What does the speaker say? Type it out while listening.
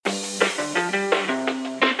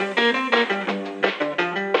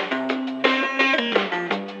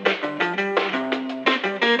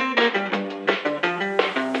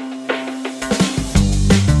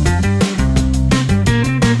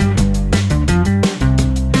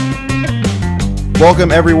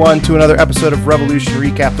Welcome, everyone, to another episode of Revolution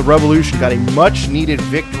Recap. The Revolution got a much-needed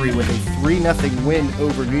victory with a 3-0 win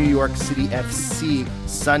over New York City FC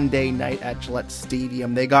Sunday night at Gillette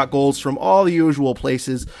Stadium. They got goals from all the usual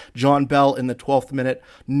places. John Bell in the 12th minute,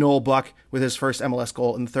 Noel Buck with his first MLS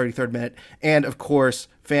goal in the 33rd minute, and, of course,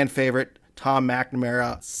 fan favorite, Tom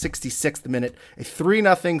McNamara, 66th minute, a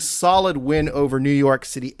 3-0 solid win over New York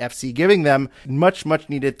City FC, giving them much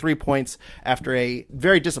needed 3 points after a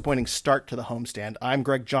very disappointing start to the homestand. I'm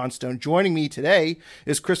Greg Johnstone. Joining me today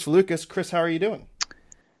is Chris Falukas. Chris, how are you doing?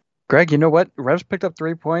 Greg, you know what? Revs picked up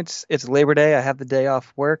 3 points. It's Labor Day. I have the day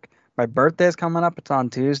off work. My birthday is coming up. It's on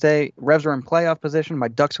Tuesday. Revs are in playoff position. My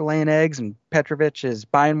Ducks are laying eggs, and Petrovic is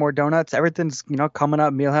buying more donuts. Everything's, coming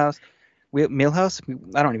up. Mealhouse?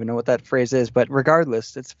 I don't even know what that phrase is, but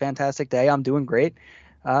regardless, it's a fantastic day. I'm doing great.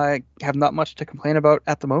 I have not much to complain about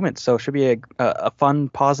at the moment, so it should be a fun,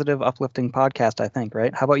 positive, uplifting podcast, I think,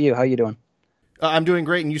 right? How about you? How are you doing? I'm doing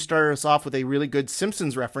great, and you started us off with a really good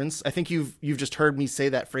Simpsons reference. I think you've just heard me say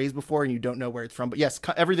that phrase before, and you don't know where it's from. But yes,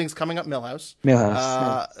 everything's coming up Millhouse.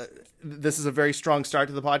 This is a very strong start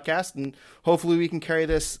to the podcast, and hopefully we can carry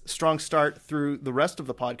this strong start through the rest of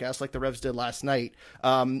the podcast like the Revs did last night.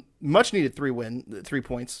 Much needed 3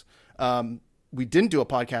 points. We didn't do a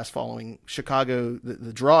podcast following Chicago,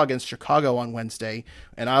 the draw against Chicago on Wednesday,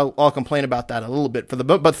 and I'll complain about that a little bit.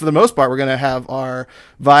 But for the most part, we're going to have our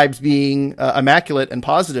vibes being immaculate and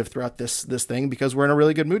positive throughout this thing because we're in a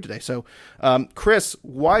really good mood today. So, Chris,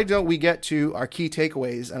 why don't we get to our key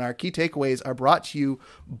takeaways? And our key takeaways are brought to you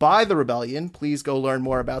by The Rebellion. Please go learn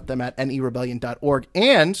more about them at nerebellion.org.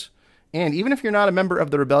 And even if you're not a member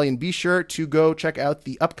of The Rebellion, be sure to go check out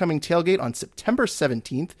the upcoming tailgate on September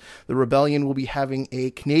 17th. The Rebellion will be having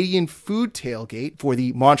a Canadian food tailgate for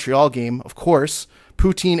the Montreal game. Of course,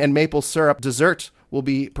 poutine and maple syrup dessert will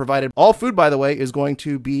be provided. All food, by the way, is going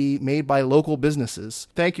to be made by local businesses.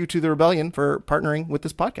 Thank you to The Rebellion for partnering with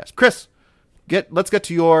this podcast. Chris, let's get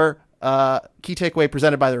to your key takeaway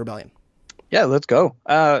presented by The Rebellion. Yeah, let's go.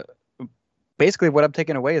 Basically, what I'm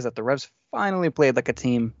taking away is that the Revs finally played like a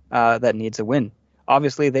team that needs a win.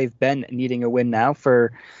 Obviously, they've been needing a win now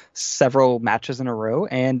for several matches in a row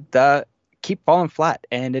and keep falling flat.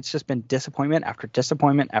 And it's just been disappointment after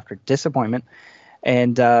disappointment after disappointment.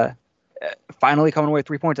 And finally coming away with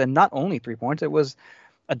 3 points. And not only 3 points, it was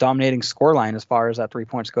a dominating scoreline as far as that 3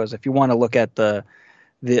 points goes. If you want to look at the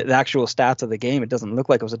actual stats of the game, it doesn't look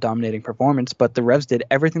like it was a dominating performance, but the Revs did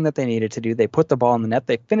everything that they needed to do. They put the ball in the net.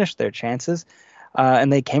 They finished their chances,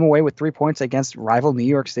 and they came away with 3 points against rival New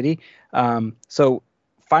York City. So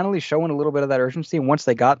finally showing a little bit of that urgency. And once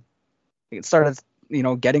they started,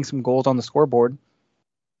 getting some goals on the scoreboard,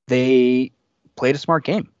 they played a smart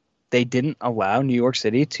game. They didn't allow New York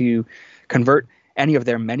City to convert any of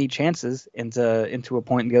their many chances into a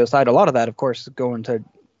point on the other side. A lot of that, of course, is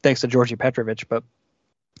thanks to Georgi Petrovic, but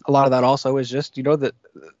a lot of that also is just, the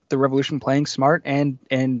Revolution playing smart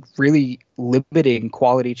and really limiting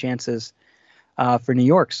quality chances for New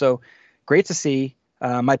York. So great to see.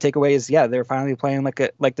 My takeaway is, they're finally playing like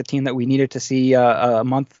the team that we needed to see a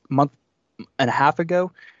month and a half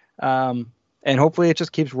ago. And hopefully it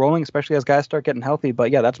just keeps rolling, especially as guys start getting healthy.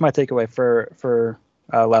 But that's my takeaway for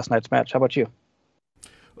last night's match. How about you?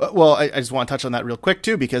 Well, I just want to touch on that real quick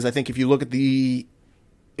too, because I think if you look at the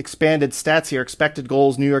expanded stats here, expected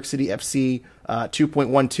goals, New York City FC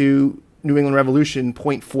 2.12, New England Revolution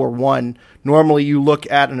 0.41. Normally you look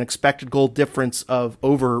at an expected goal difference of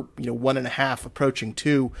over 1.5 approaching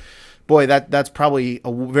 2. Boy, that's probably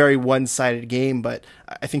a very one-sided game, but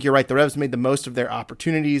I think you're right. The Revs made the most of their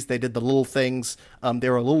opportunities. They did the little things. They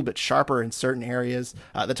were a little bit sharper in certain areas.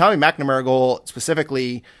 The Tommy McNamara goal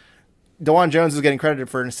specifically, DeJuan Jones is getting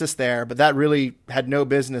credited for an assist there, but that really had no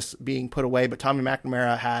business being put away. But Tommy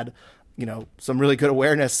McNamara had, some really good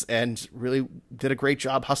awareness and really did a great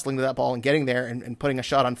job hustling to that ball and getting there and putting a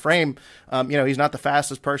shot on frame. He's not the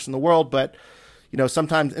fastest person in the world, but,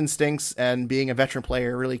 sometimes instincts and being a veteran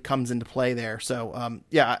player really comes into play there. So,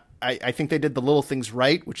 I think they did the little things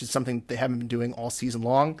right, which is something they haven't been doing all season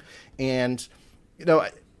long. And,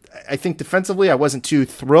 I think defensively, I wasn't too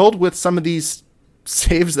thrilled with some of these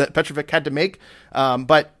saves that Petrovic had to make,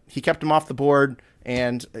 but he kept him off the board.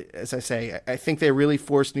 And as I say, I think they really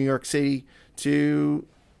forced New York City to,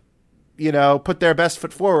 put their best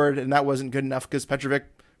foot forward, and that wasn't good enough because Petrovic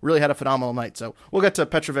really had a phenomenal night. So we'll get to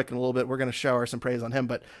Petrovic in a little bit. We're going to shower some praise on him,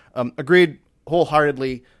 but agreed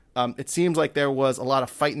wholeheartedly. It seems like there was a lot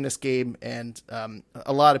of fight in this game, and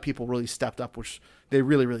a lot of people really stepped up, which they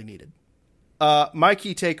really, really needed. My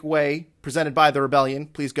key takeaway, presented by The Rebellion.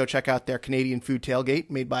 Please go check out their Canadian food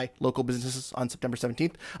tailgate made by local businesses on September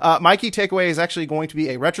 17th. My key takeaway is actually going to be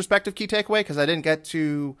a retrospective key takeaway because I didn't get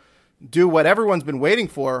to do what everyone's been waiting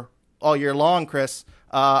for all year long, Chris.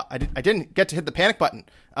 I didn't get to hit the panic button.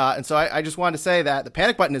 And so I just wanted to say that the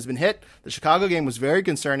panic button has been hit. The Chicago game was very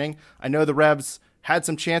concerning. I know the Revs had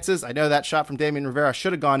some chances. I know that shot from Damian Rivera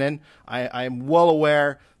should have gone in. I am well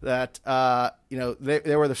aware that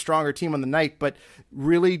they were the stronger team on the night, but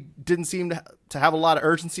really didn't seem to have a lot of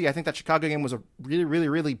urgency. I think that Chicago game was a really, really,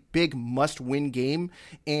 really big must-win game,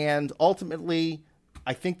 and ultimately,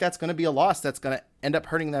 I think that's going to be a loss that's going to end up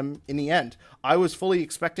hurting them in the end. I was fully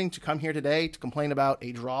expecting to come here today to complain about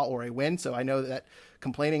a draw or a win, so I know that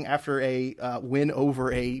complaining after a win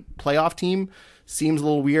over a playoff team seems a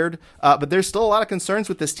little weird, but there's still a lot of concerns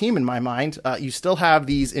with this team in my mind. You still have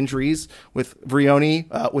these injuries with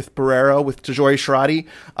Vrioni, with Barrero, with Tajouri Shradi.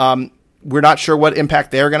 We're not sure what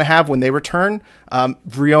impact they're going to have when they return.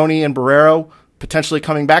 Vrioni and Barrero potentially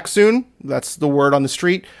coming back soon. That's the word on the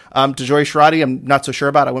street. Tajouri Shradi, I'm not so sure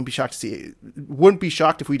about. I wouldn't be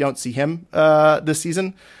shocked if we don't see him this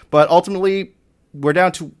season. But ultimately, we're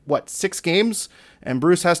down to 6 games, and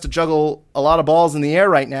Bruce has to juggle a lot of balls in the air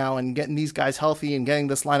right now and getting these guys healthy and getting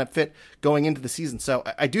this lineup fit going into the season. So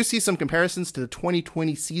I do see some comparisons to the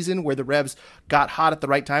 2020 season where the Revs got hot at the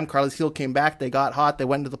right time. Carlos Gil came back. They got hot. They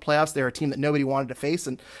went into the playoffs. They're a team that nobody wanted to face.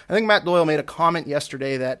 And I think Matt Doyle made a comment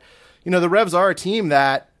yesterday that, the Revs are a team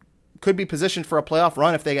that could be positioned for a playoff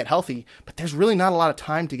run if they get healthy, but there's really not a lot of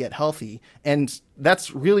time to get healthy. And that's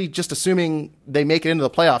really just assuming they make it into the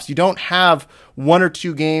playoffs. You don't have 1 or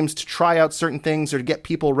 2 games to try out certain things or to get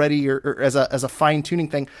people ready or as a fine tuning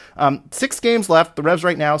thing. 6 games left. The Revs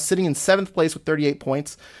right now sitting in 7th place with 38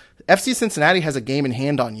 points. FC Cincinnati has a game in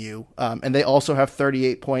hand on you, and they also have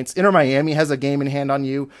 38 points. Inter Miami has a game in hand on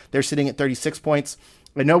you. They're sitting at 36 points.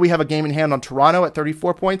 I know we have a game in hand on Toronto at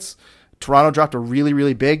 34 points. Toronto dropped a really,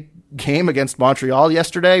 really big game against Montreal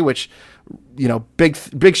yesterday, which,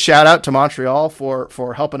 big shout out to Montreal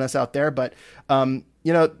for helping us out there. But,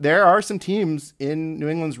 there are some teams in New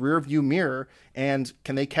England's rear view mirror, and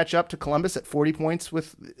can they catch up to Columbus at 40 points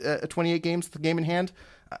with 28 games, the game in hand?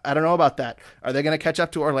 I don't know about that. Are they going to catch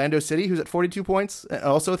up to Orlando City, who's at 42 points,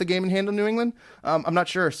 also with a game in hand on New England? I'm not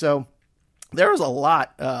sure. So there is a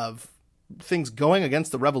lot of things going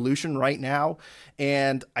against the Revolution right now.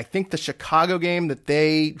 And I think the Chicago game that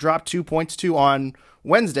they dropped 2 points to on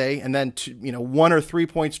Wednesday, and then 1 or 3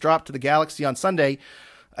 points dropped to the Galaxy on Sunday,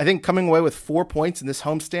 I think coming away with 4 points in this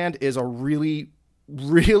homestand is a really,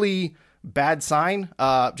 really bad sign.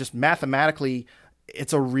 Just mathematically,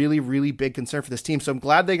 it's a really, really big concern for this team. So I'm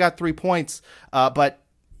glad they got 3 points. But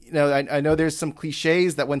I know there's some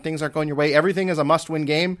cliches that when things aren't going your way, everything is a must-win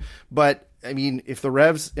game. But I mean, if the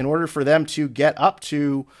Revs, in order for them to get up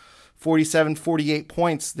to 47, 48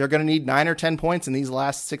 points, they're going to need 9 or 10 points in these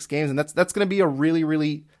last 6 games. And that's going to be a really,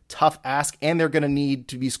 really tough ask. And they're going to need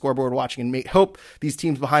to be scoreboard watching and hope these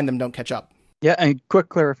teams behind them don't catch up. Yeah. And quick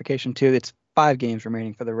clarification too. It's 5 games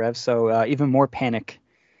remaining for the Revs. So even more panic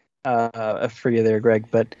for you there, Greg.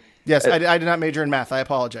 But yes, I did not major in math. I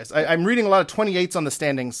apologize. I'm reading a lot of 28s on the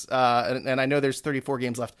standings, and I know there's 34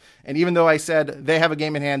 games left. And even though I said they have a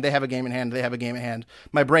game in hand, they have a game in hand, they have a game in hand,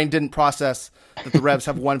 my brain didn't process that the Revs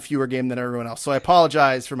have one fewer game than everyone else. So I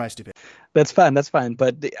apologize for my stupidity. That's fine.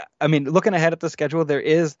 But looking ahead at the schedule, there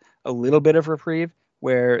is a little bit of reprieve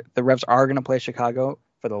where the Revs are going to play Chicago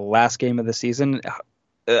for the last game of the season.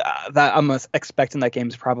 That I'm expecting that game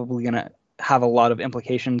is probably going to have a lot of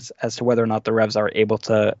implications as to whether or not the Revs are able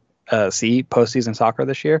to see postseason soccer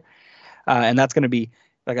this year. And that's going to be,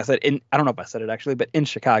 like I said, I don't know if I said it actually, but in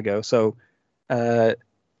Chicago. So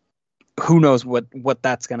who knows what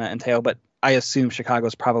that's going to entail, but I assume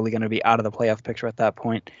Chicago's probably going to be out of the playoff picture at that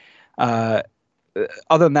point. Other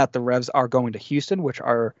than that, the Revs are going to Houston, which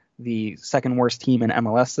are the second worst team in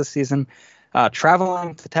MLS this season.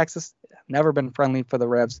 Traveling to Texas, never been friendly for the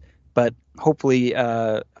Revs, but hopefully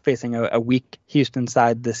facing a weak Houston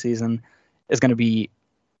side this season is going to be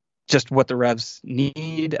just what the Revs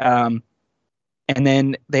need. And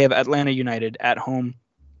then they have Atlanta United at home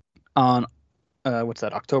on,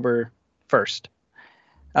 October 1st.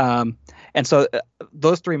 And so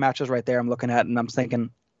those 3 matches right there I'm looking at, and I'm thinking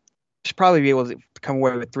should probably be able to come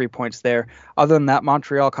away with 3 points there. Other than that,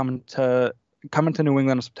 Montreal coming to New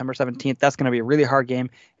England on September 17th. That's going to be a really hard game.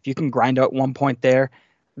 If you can grind out 1 point there,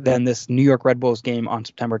 then this New York Red Bulls game on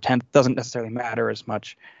September 10th doesn't necessarily matter as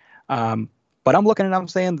much. But I'm looking at it, I'm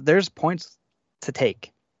saying there's points to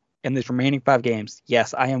take in these remaining 5 games.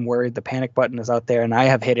 Yes, I am worried. The panic button is out there, and I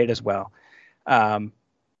have hit it as well. But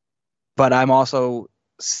I'm also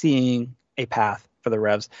seeing a path for the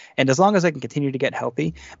Revs. And as long as they can continue to get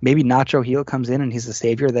healthy, maybe Nacho Gil comes in and he's the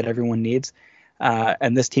savior that everyone needs.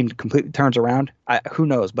 And this team completely turns around. Who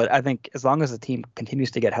knows? But I think as long as the team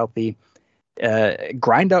continues to get healthy,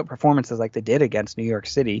 grind out performances like they did against New York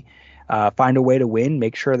City, find a way to win,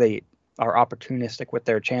 make sure they are opportunistic with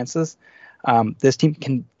their chances. This team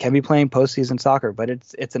can be playing postseason soccer, but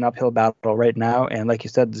it's an uphill battle right now. And like you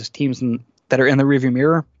said, there's teams that are in the rearview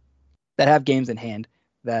mirror that have games in hand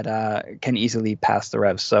that can easily pass the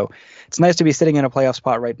Revs. So it's nice to be sitting in a playoff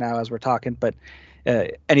spot right now as we're talking, but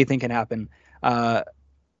anything can happen.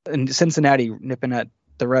 And Cincinnati nipping at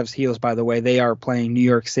the Revs' heels, by the way, they are playing New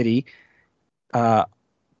York City on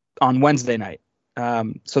Wednesday night.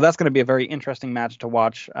 So that's going to be a very interesting match to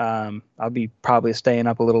watch. I'll be probably staying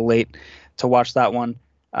up a little late to watch that one,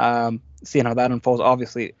 seeing how that unfolds.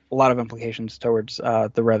 Obviously, a lot of implications towards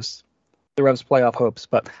the Revs playoff hopes.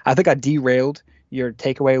 But I think I derailed your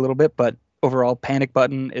takeaway a little bit, but overall, panic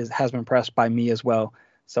button has been pressed by me as well.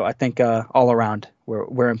 So I think all around,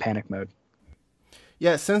 we're in panic mode.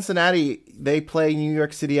 Yeah, Cincinnati, they play New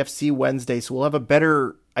York City FC Wednesday, so we'll have a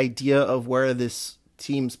better idea of where this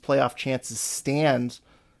team's playoff chances stand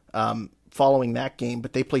following that game.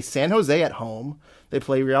 But they play San Jose at home. They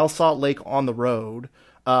play Real Salt Lake on the road.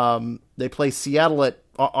 They play Seattle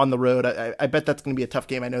on the road. I bet that's going to be a tough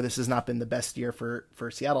game. I know this has not been the best year for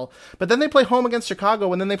Seattle. But then they play home against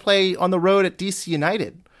Chicago, and then they play on the road at DC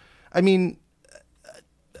United. I mean,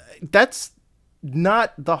 that's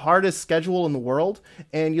not the hardest schedule in the world.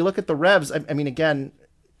 And you look at the Revs, I mean, again,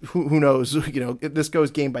 who knows? This goes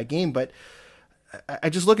game by game, but I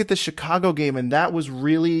just look at the Chicago game, and that was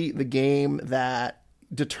really the game that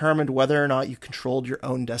determined whether or not you controlled your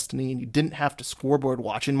own destiny, and you didn't have to scoreboard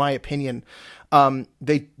watch, in my opinion.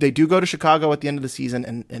 They do go to Chicago at the end of the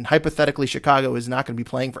season, and hypothetically, Chicago is not going to be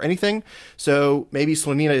playing for anything. So maybe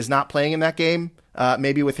Slonina is not playing in that game.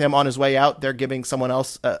 Maybe with him on his way out, they're giving someone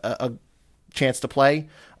else a chance to play.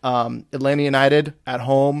 Atlanta United at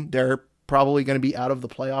home, they're probably going to be out of the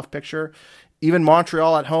playoff picture. Even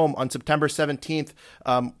Montreal at home on September 17th,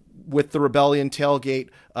 with the Rebellion tailgate,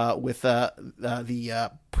 with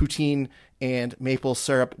the poutine and maple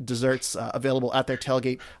syrup desserts available at their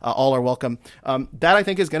tailgate, all are welcome. That I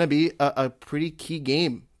think is going to be a pretty key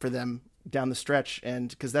game for them down the stretch, and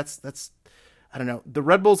because that's I don't know, the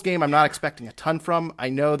Red Bulls game I'm not expecting a ton from. I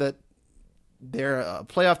know that they're a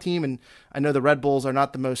playoff team, and I know the Red Bulls are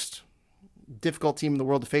not the most difficult team in the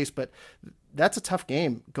world to face, but that's a tough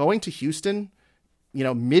game. Going to Houston,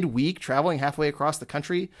 midweek, traveling halfway across the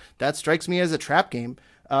country, that strikes me as a trap game.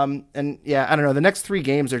 And yeah, I don't know. The next three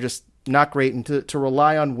games are just not great. And to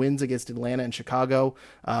rely on wins against Atlanta and Chicago,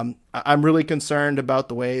 I'm really concerned about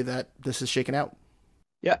the way that this is shaken out.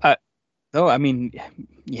 Yeah. No, I mean,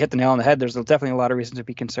 you hit the nail on the head. There's definitely a lot of reasons to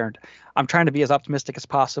be concerned. I'm trying to be as optimistic as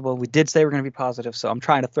possible. We did say we're going to be positive, so I'm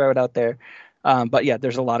trying to throw it out there. But yeah,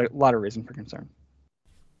 there's a lot of reason for concern.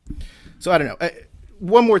 So I don't know.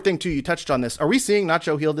 One more thing too, you touched on this. Are we seeing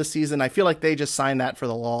Nacho Gil this season? I feel like they just signed that for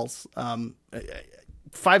the lulz.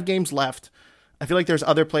 5 games left. I feel like there's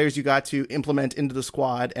other players you got to implement into the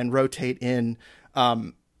squad and rotate in.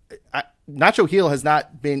 Nacho Gil has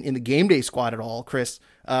not been in the game day squad at all, Chris.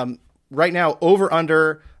 Right now, over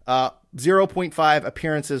under 0.5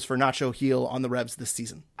 appearances for Nacho Gil on the Revs this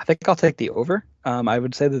season. I think I'll take the over. I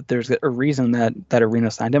would say that there's a reason that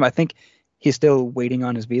Arena signed him. I think he's still waiting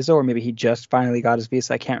on his visa, or maybe he just finally got his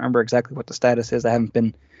visa. I can't remember exactly what the status is. I haven't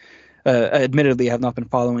been, admittedly, I have not been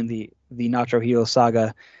following the Nacho Gil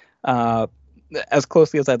saga as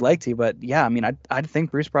closely as I'd like to. But yeah, I mean, I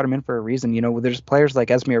think Bruce brought him in for a reason. There's players like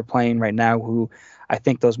Esmir playing right now who I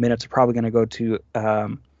think those minutes are probably going to go to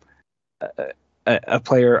a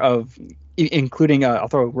player of, including I'll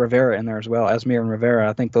throw Rivera in there as well, Esmir and Rivera.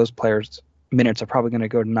 I think those players' minutes are probably going to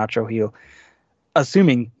go to Nacho Gil,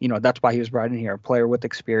 assuming that's why he was brought in here. A player with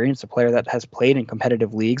experience, a player that has played in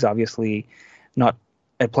competitive leagues. Obviously, not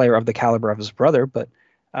a player of the caliber of his brother, but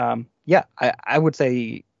yeah, I would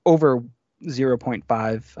say over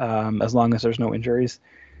 0.5 as long as there's no injuries.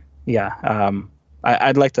 Yeah,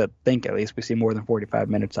 I'd like to think at least we see more than 45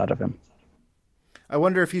 minutes out of him. I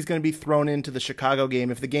wonder if he's going to be thrown into the Chicago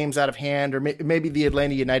game, if the game's out of hand, or maybe the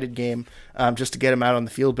Atlanta United game, just to get him out on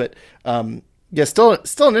the field. But yeah, still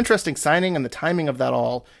an interesting signing, and the timing of that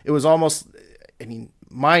all. It was almost, I mean,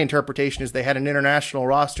 my interpretation is they had an international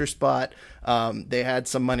roster spot. They had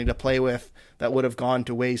some money to play with that would have gone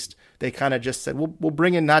to waste. They kind of just said, we'll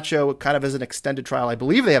bring in Nacho kind of as an extended trial. I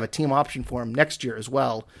believe they have a team option for him next year as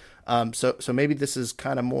well. So maybe this is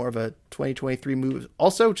kind of more of a 2023 move.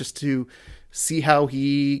 Also, just to see how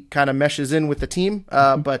he kind of meshes in with the team.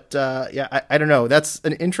 But I don't know. That's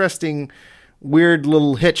an interesting, weird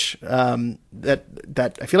little hitch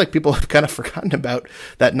that I feel like people have kind of forgotten about,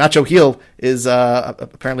 that Nacho Gil is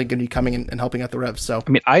apparently going to be coming and helping out the Revs. So, I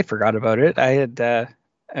mean, I forgot about it.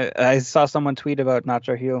 I saw someone tweet about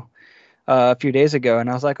Nacho Gil a few days ago, and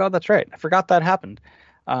I was like, oh, that's right. I forgot that happened.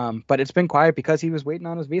 But it's been quiet because he was waiting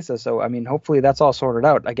on his visa. So, I mean, hopefully that's all sorted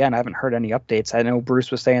out. Again, I haven't heard any updates. I know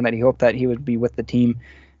Bruce was saying that he hoped that he would be with the team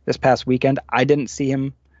this past weekend. I didn't see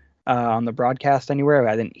him on the broadcast anywhere.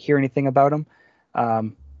 I didn't hear anything about him.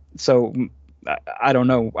 So I don't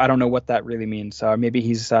know. I don't know what that really means. Maybe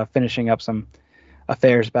he's finishing up some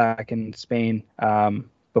affairs back in Spain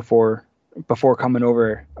before coming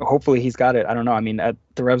over. Hopefully he's got it. I don't know. I mean,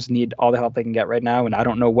 the Revs need all the help they can get right now, and I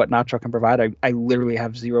don't know what Nacho can provide. I literally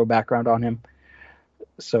have zero background on him.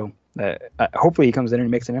 So hopefully he comes in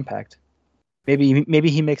and makes an impact. Maybe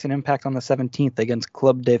he makes an impact on the 17th against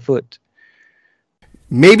Club de Foot.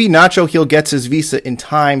 Maybe Nacho Gil gets his visa in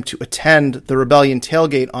time to attend the Rebellion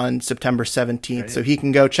tailgate on September 17th, right, so he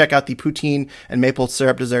can go check out the poutine and maple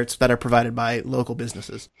syrup desserts that are provided by local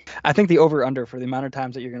businesses. I think the over-under for the amount of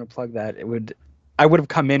times that you're going to plug that, I would have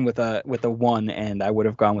come in with a 1, and I would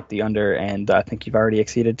have gone with the under, and I think you've already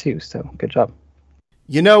exceeded 2, so good job.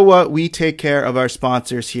 You know what? We take care of our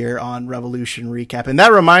sponsors here on Revolution Recap. And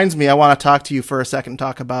that reminds me, I want to talk to you for a second and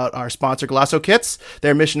talk about our sponsor, Golasso Kits.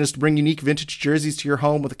 Their mission is to bring unique vintage jerseys to your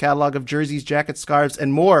home with a catalog of jerseys, jackets, scarves,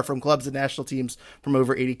 and more from clubs and national teams from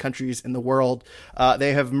over 80 countries in the world.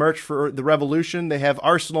 They have merch for the Revolution. They have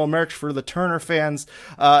Arsenal merch for the Turner fans.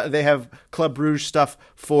 They have Club Brugge stuff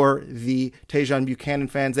for the Tejan Buchanan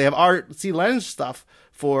fans. They have RC Lens stuff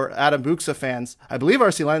for Adam Buxa fans. I believe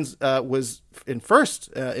RC Lens was in first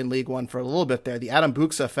in League One for a little bit there. The Adam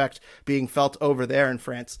Buxa effect being felt over there in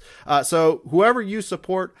France. So whoever you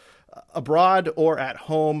support abroad or at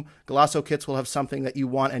home, Golasso Kits will have something that you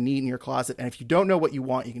want and need in your closet. And if you don't know what you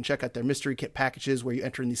want, you can check out their mystery kit packages where you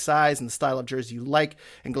enter in the size and the style of jersey you like,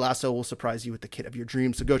 and Golasso will surprise you with the kit of your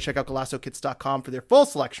dreams. So go check out GolassoKits.com for their full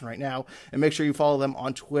selection right now, and make sure you follow them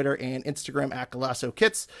on Twitter and Instagram at Golasso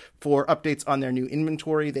Kits for updates on their new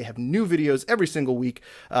inventory. They have new videos every single week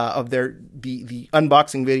of the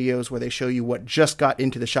unboxing videos where they show you what just got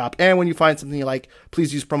into the shop. And when you find something you like,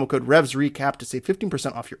 please use promo code REVSRECAP to save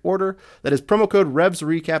 15% off your order. That is promo code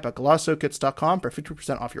REVSRECAP at GolassoKits.com for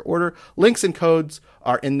 50% off your order. Links and codes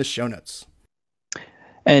are in the show notes.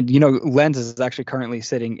 And, Lens is actually currently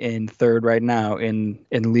sitting in third right now in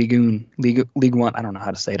Ligue 1. I don't know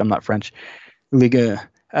how to say it. I'm not French. Ligue.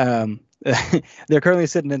 They're currently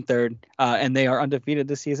sitting in third, and they are undefeated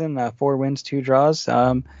this season. 4 wins, 2 draws,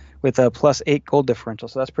 with a +8 goal differential.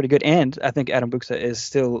 So that's pretty good. And I think Adam Buxa is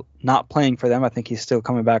still not playing for them. I think he's still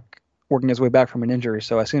coming back, working his way back from an injury.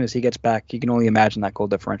 So as soon as he gets back, you can only imagine that goal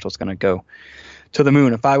differential is going to go to the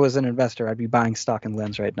moon. If I was an investor, I'd be buying stock in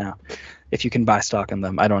Lens right now. If you can buy stock in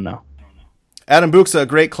them, I don't know. Adam Buxa, a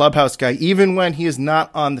great clubhouse guy. Even when he is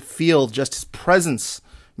not on the field, just his presence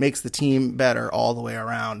makes the team better all the way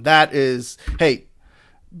around. That is, hey,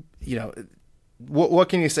 what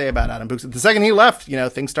can you say about Adam Buxa? The second he left,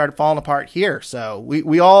 things started falling apart here. So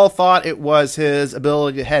we all thought it was his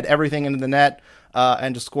ability to head everything into the net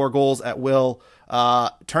and to score goals at will.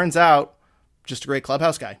 Turns out, just a great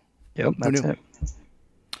clubhouse guy. Yep, that's it.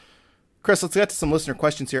 Chris, let's get to some listener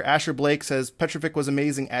questions here. Asher Blake says, Petrovic was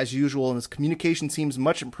amazing as usual, and his communication seems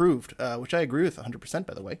much improved, which I agree with 100%,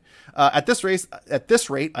 by the way. At this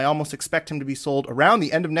rate, I almost expect him to be sold around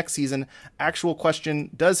the end of next season. Actual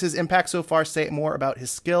question, does his impact so far say more about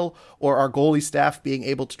his skill or our goalie staff being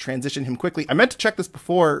able to transition him quickly? I meant to check this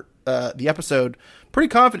before the episode. Pretty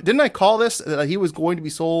confident. Didn't I call this that he was going to be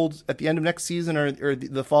sold at the end of next season or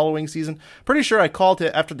the following season? Pretty sure I called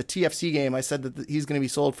it after the TFC game. I said that he's going to be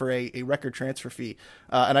sold for a record transfer fee.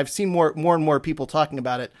 And I've seen more and more people talking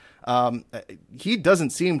about it. He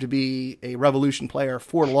doesn't seem to be a Revolution player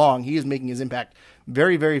for long. He is making his impact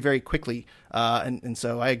very, very, very quickly. And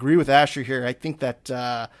so I agree with Asher here. I think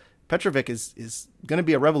that Petrovic is going to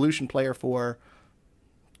be a Revolution player for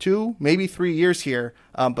 2, maybe 3 years here,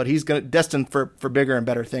 but he's destined for bigger and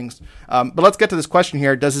better things. But let's get to this question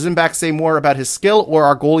here. Does his impact say more about his skill or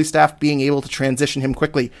our goalie staff being able to transition him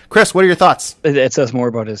quickly? Chris, what are your thoughts? It says more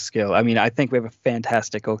about his skill. I mean, I think we have a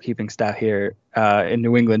fantastic goalkeeping staff here in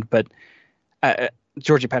New England, but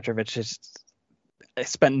Georgi Petrovic has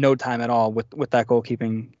spent no time at all with that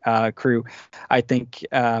goalkeeping crew. I think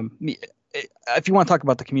if you want to talk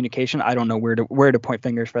about the communication, I don't know where to point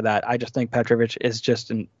fingers for that. I just think Petrovic is just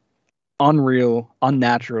an unreal,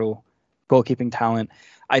 unnatural goalkeeping talent.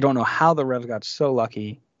 I don't know how the Revs got so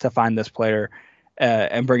lucky to find this player.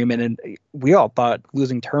 and bring him in. And we all thought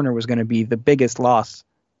losing Turner was going to be the biggest loss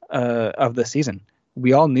of the season.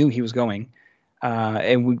 We all knew he was going,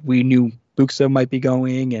 and we knew Buxa might be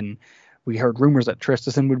going, and we heard rumors that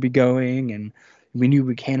Tristison would be going, and we knew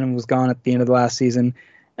Buchanan was gone at the end of the last season,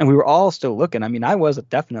 and we were all still looking. I mean, I was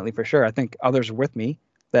definitely for sure. I think others were with me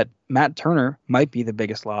that Matt Turner might be the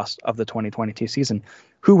biggest loss of the 2022 season.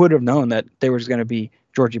 Who would have known that there was going to be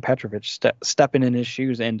Georgi Petrovic stepping in his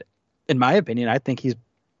shoes? And in my opinion, I think he's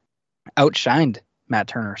outshined Matt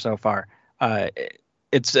Turner so far.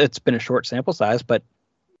 It's been a short sample size, but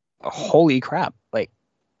holy crap! Like,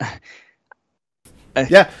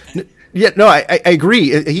 no, I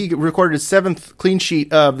agree. He recorded his 7th clean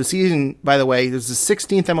sheet of the season, by the way. This is his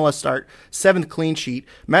 16th MLS start, 7th clean sheet.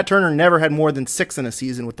 Matt Turner never had more than 6 in a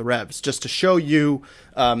season with the Revs, just to show you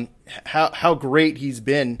how great he's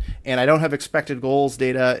been. And I don't have expected goals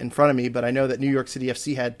data in front of me, but I know that New York City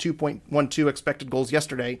FC had 2.12 expected goals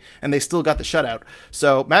yesterday, and they still got the shutout.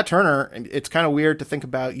 So Matt Turner, it's kind of weird to think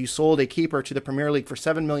about. You sold a keeper to the Premier League for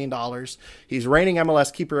 $7 million. He's reigning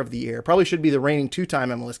MLS Keeper of the Year. Probably should be the reigning 2-time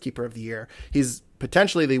MLS Keeper of the Year. He's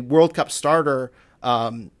potentially the World Cup starter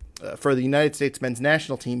for the United States men's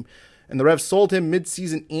national team. And the Revs sold him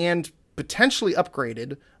mid-season and potentially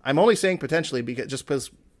upgraded. I'm only saying potentially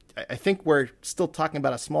because I think we're still talking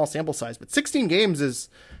about a small sample size, but 16 games is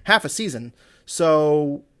half a season.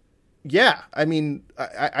 So, yeah, I mean,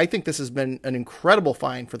 I think this has been an incredible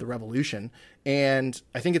find for the Revolution, and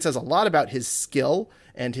I think it says a lot about his skill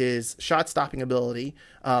and his shot-stopping ability.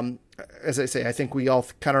 As I say, I think we all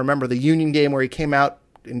kind of remember the Union game where he came out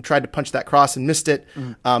and tried to punch that cross and missed it.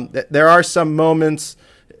 There are some moments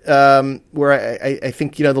where I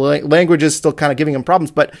think, the language is still kind of giving him problems,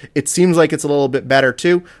 but it seems like it's a little bit better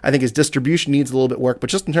too. I think his distribution needs a little bit work, but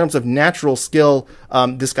just in terms of natural skill,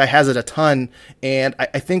 this guy has it a ton. And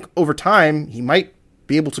I think over time he might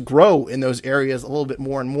be able to grow in those areas a little bit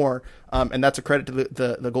more and more. And that's a credit to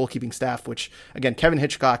the goalkeeping staff, which again, Kevin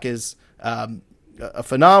Hitchcock is a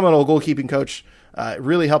phenomenal goalkeeping coach.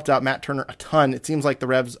 Really helped out Matt Turner a ton. It seems like the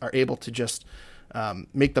Revs are able to just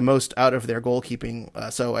make the most out of their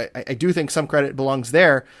goalkeeping. So I do think some credit belongs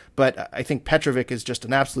there, but I think Petrovic is just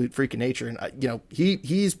an absolute freak of nature. And,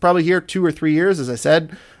 he's probably here 2 or 3 years. As I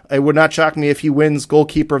said, it would not shock me if he wins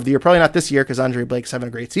goalkeeper of the year. Probably not this year because Andre Blake's having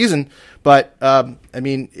a great season. But,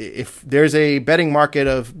 if there's a betting market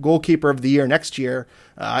of goalkeeper of the year next year,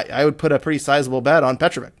 I would put a pretty sizable bet on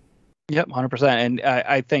Petrovic. Yep, 100%. And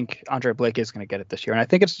I think Andre Blake is going to get it this year. And I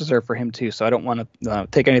think it's deserved for him, too. So I don't want to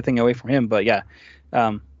take anything away from him. But, yeah,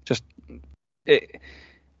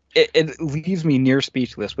 it leaves me near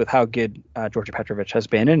speechless with how good Georgi Petrovic has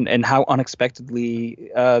been and how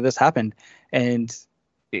unexpectedly this happened. And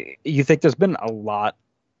you think there's been a lot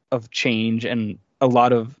of change and a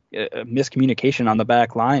lot of miscommunication on the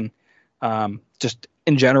back line just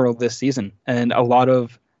in general this season. And a lot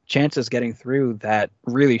of chances getting through that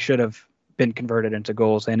really should have been converted into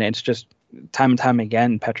goals, and it's just time and time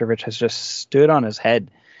again Petrovic has just stood on his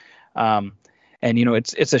head, and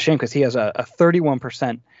it's a shame because he has a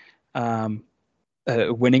 31%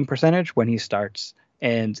 winning percentage when he starts,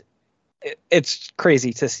 and it's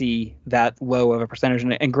crazy to see that low of a percentage.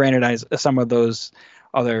 And granted, some of those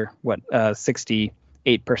other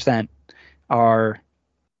 68% are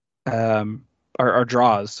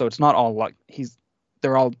draws, so it's not all luck.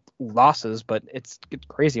 They're all losses, but it's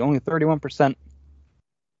crazy. Only 31%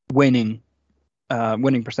 winning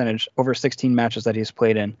percentage over 16 matches that he's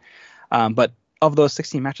played in. But of those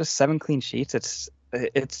 16 matches, 7 clean sheets.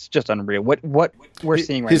 It's just unreal. What we're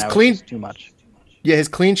seeing right now is too much. Yeah, his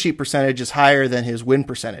clean sheet percentage is higher than his win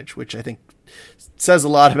percentage, which I think says a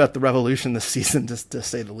lot about the Revolution this season, to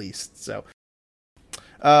say the least. So,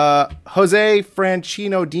 Jose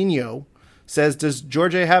Franchino Dino says, does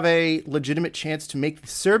Georgia have a legitimate chance to make the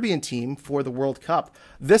Serbian team for the World Cup?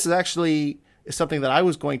 This is something that I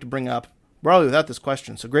was going to bring up probably without this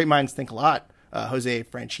question. So great minds think a lot, Jose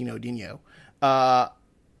Franchino Dino.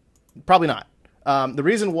 Probably not. The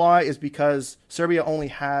reason why is because Serbia only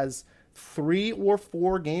has 3 or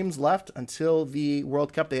 4 games left until the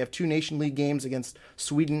World Cup. They have 2 Nation League games against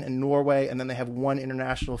Sweden and Norway, and then they have 1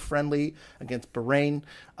 international friendly against Bahrain.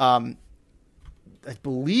 I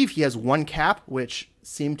believe he has 1 cap, which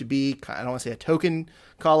seemed to be, I don't want to say a token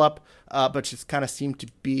call-up, but just kind of seemed to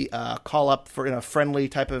be a call-up for in a friendly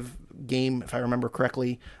type of game, if I remember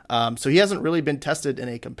correctly. So he hasn't really been tested in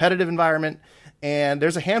a competitive environment. And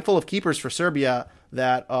there's a handful of keepers for Serbia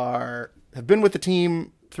that have been with the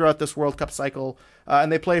team throughout this World Cup cycle,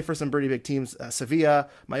 and they play for some pretty big teams, Sevilla,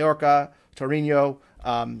 Mallorca, Torino.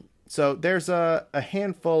 So there's a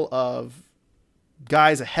handful of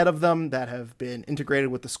guys ahead of them that have been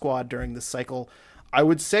integrated with the squad during this cycle. I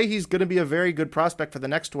would say he's going to be a very good prospect for the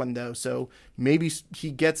next one, though. So maybe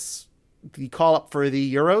he gets the call up for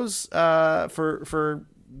the Euros for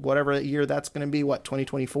whatever year that's going to be,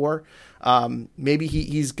 2024. Maybe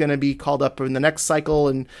he's going to be called up in the next cycle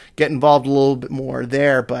and get involved a little bit more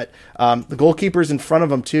there. But the goalkeepers in front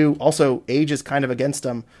of him, too, also age is kind of against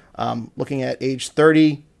him. Looking at age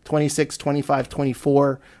 30, 26, 25,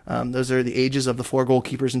 24. Those are the ages of the 4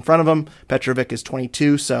 goalkeepers in front of him. Petrovic is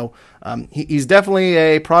 22, so he's definitely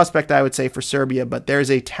a prospect, I would say, for Serbia, but there's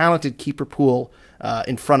a talented keeper pool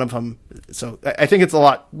in front of him. So I think it's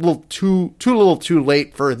a little too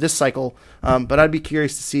late for this cycle, but I'd be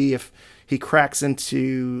curious to see if he cracks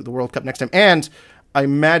into the World Cup next time. And I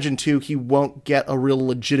imagine, too, he won't get a real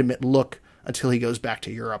legitimate look until he goes back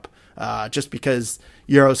to Europe, just because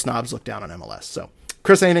Euro snobs look down on MLS. So,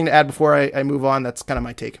 Chris, anything to add before I move on? That's kind of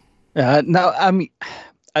my take. No, I mean,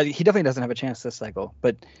 he definitely doesn't have a chance this cycle.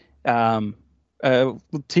 But to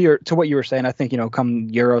what you were saying, I think, come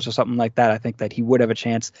Euros or something like that, I think that he would have a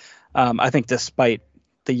chance. I think despite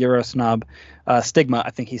the Euro snob stigma, I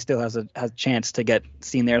think he still has a chance to get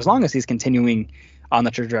seen there as long as he's continuing on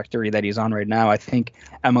the trajectory that he's on right now. I think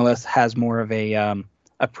MLS has more of a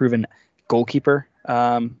proven goalkeeper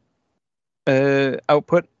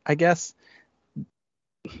output, I guess.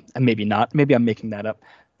 And maybe not. Maybe I'm making that up.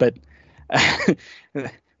 But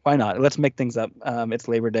why not? Let's make things up. It's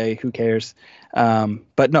Labor Day. Who cares?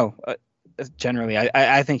 But no, generally,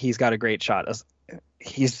 I think he's got a great shot.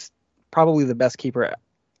 He's probably the best keeper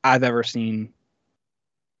I've ever seen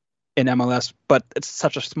in MLS, but it's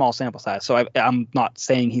such a small sample size. So I'm not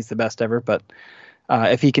saying he's the best ever, but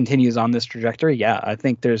if he continues on this trajectory, yeah, I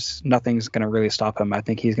think nothing's going to really stop him. I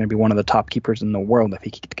think he's going to be one of the top keepers in the world if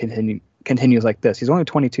he continues like this. He's only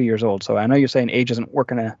 22 years old, so I know you're saying age isn't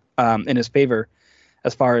working in his favor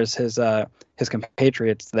as far as his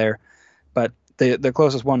compatriots there, but the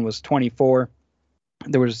closest one was 24.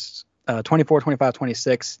 There was 24, 25,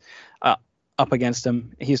 26 up against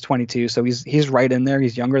him. He's 22, so he's right in there.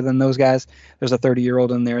 He's younger than those guys. There's a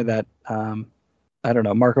 30-year-old in there that I don't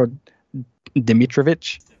know, Marko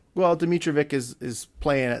Dimitrovic. Well, Dimitrovic is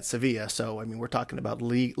playing at Sevilla, so I mean we're talking about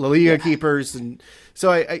La Liga keepers, and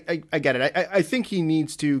so I get it. I think he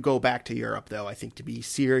needs to go back to Europe, though. I think to be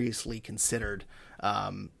seriously considered.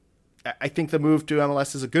 I think the move to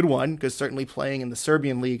MLS is a good one because certainly playing in the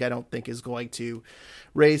Serbian league I don't think is going to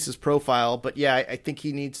raise his profile. But yeah, I think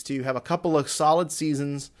he needs to have a couple of solid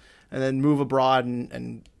seasons and then move abroad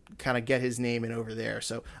and kind of get his name in over there.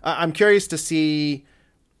 So I'm curious to see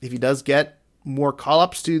if he does get more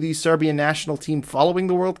call-ups to the Serbian national team following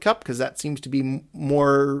the World Cup, because that seems to be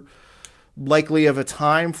more likely of a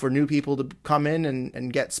time for new people to come in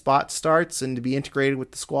and get spot starts and to be integrated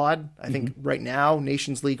with the squad. I think right now,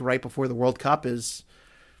 Nations League right before the World Cup is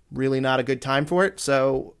really not a good time for it.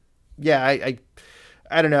 So yeah,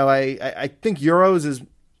 I don't know. I think Euros is,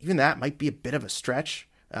 even that might be a bit of a stretch,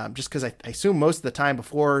 just because I assume most of the time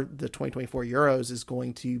before the 2024 Euros is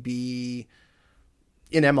going to be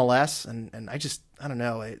in MLS, and I don't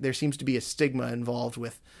know. There seems to be a stigma involved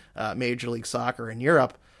with Major League Soccer in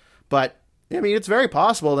Europe, but I mean, it's very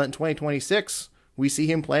possible that in 2026 we see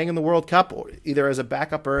him playing in the World Cup, or either as a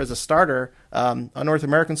backup or as a starter on North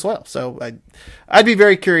American soil. So I'd be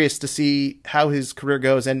very curious to see how his career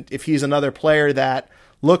goes, and if he's another player that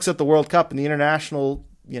looks at the World Cup and the international,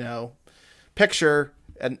 picture.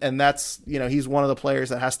 And that's, he's one of the players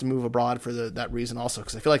that has to move abroad for that reason also,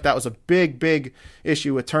 because I feel like that was a big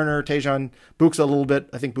issue with Turner, Tejan, Buxa a little bit.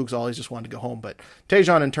 I think Buxa always just wanted to go home, but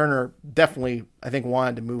Tejan and Turner definitely, I think,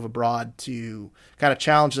 wanted to move abroad to kind of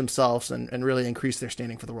challenge themselves and really increase their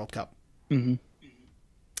standing for the World Cup. Mm-hmm.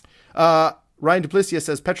 Ryan Duplicia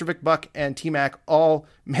says Petrovic, Buck, and T-Mac all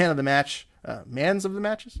man of the match. Mans of the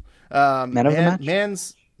matches? Man of the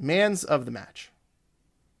match? Mans of the match.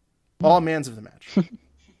 All mans of the match.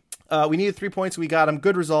 We needed 3 points. We got them.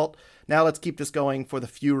 Good result. Now let's keep this going for the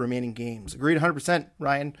few remaining games. Agreed 100%,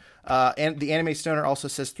 Ryan. And the Anime Stoner also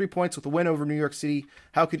says 3 points with a win over New York City.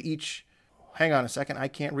 How could each... Hang on a second. I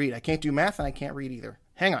can't read. I can't do math and I can't read either.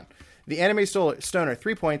 Hang on. The Anime Stoner,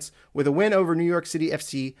 3 points with a win over New York City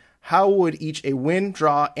FC. How would each a win,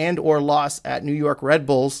 draw, and or loss at New York Red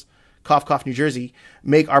Bulls, cough, cough, New Jersey,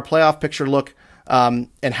 make our playoff picture look, and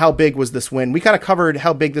how big was this win? We kind of covered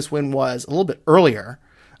how big this win was a little bit earlier.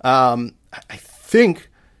 I think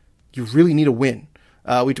you really need a win.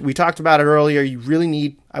 We talked about it earlier. You really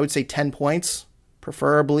need, I would say, 10 points,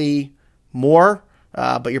 preferably more.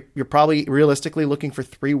 But you're probably realistically looking for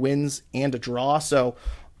 3 wins and a draw. So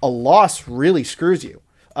a loss really screws you.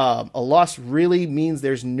 A loss really means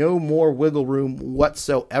there's no more wiggle room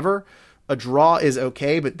whatsoever. A draw is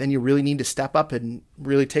okay, but then you really need to step up and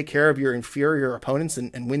really take care of your inferior opponents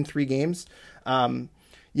and win 3 games.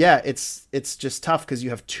 It's just tough because you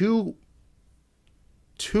have two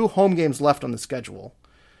home games left on the schedule,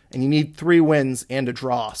 and you need 3 wins and a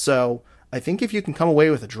draw. So I think if you can come away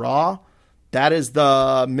with a draw, that is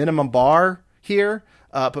the minimum bar here.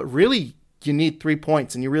 But really, you need 3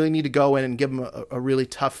 points, and you really need to go in and give them a really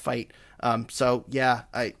tough fight. A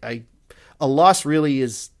loss really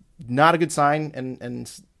is not a good sign,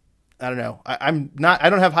 and I don't know. I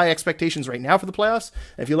don't have high expectations right now for the playoffs.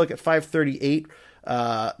 If you look at 538,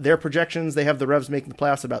 their projections, they have the Revs making the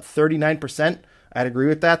playoffs about 39%. I'd agree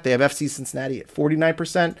with that. They have FC Cincinnati at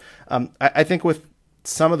 49%. I think with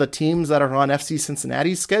some of the teams that are on FC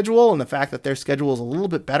Cincinnati's schedule and the fact that their schedule is a little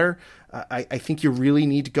bit better, I think you really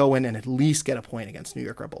need to go in and at least get a point against New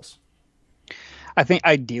York Red Bulls. I think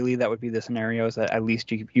ideally that would be the scenario, is that at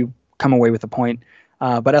least you come away with a point.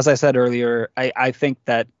 But as I said earlier, I think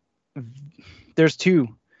that there's 2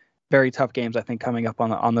 very tough games, I think, coming up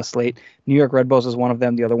on the slate. New York Red Bulls is one of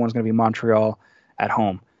them. The other one's going to be Montreal at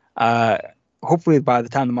home. Hopefully by the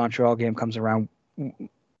time the Montreal game comes around,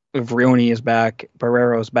 Vrioni is back,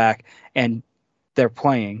 Barrero's back, and they're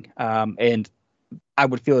playing. And I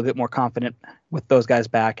would feel a bit more confident with those guys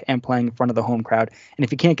back and playing in front of the home crowd. And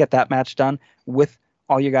if you can't get that match done with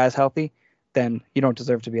all you guys healthy, then you don't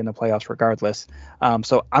deserve to be in the playoffs regardless.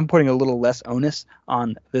 So I'm putting a little less onus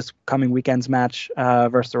on this coming weekend's match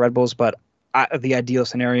versus the Red Bulls. But the ideal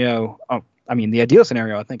scenario,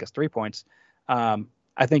 I think, is 3 points.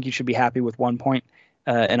 I think you should be happy with 1 point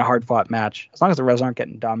in a hard-fought match. As long as the Revs aren't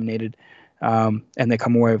getting dominated and they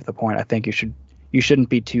come away with a point, I think you shouldn't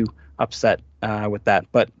be too upset with that.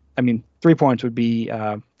 But, 3 points would be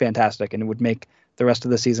fantastic, and it would make the rest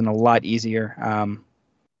of the season a lot easier.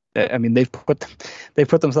 They've put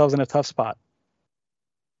themselves in a tough spot.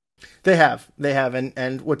 They have,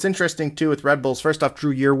 and what's interesting too with Red Bulls, first off,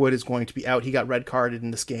 Drew Yearwood is going to be out. He got red carded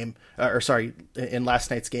in this game, in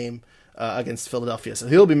last night's game against Philadelphia, so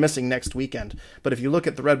he'll be missing next weekend. But if you look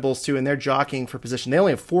at the Red Bulls too, and they're jockeying for position, they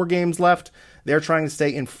only have 4 games left. They're trying to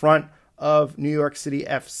stay in front of New York City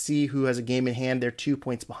FC, who has a game in hand. They're 2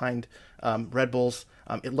 points behind Red Bulls.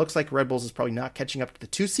 It looks like Red Bulls is probably not catching up to the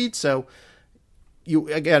 2 seed, so.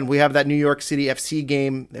 We have that New York City FC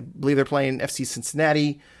game. I believe they're playing FC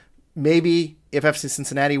Cincinnati. Maybe if FC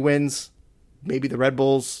Cincinnati wins, maybe the Red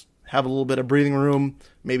Bulls have a little bit of breathing room.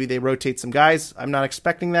 Maybe they rotate some guys. I'm not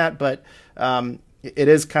expecting that, but it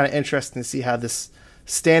is kind of interesting to see how this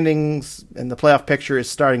standings and the playoff picture is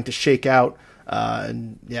starting to shake out.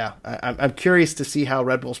 I'm curious to see how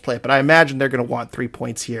Red Bulls play, but I imagine they're going to want 3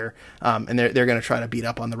 points here, and they're going to try to beat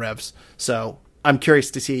up on the Revs. So I'm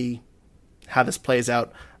curious to see how this plays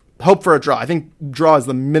out. Hope for a draw. I think draw is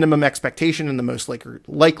the minimum expectation and the most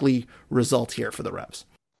likely result here for the Revs.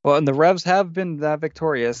 Well, and the Revs have been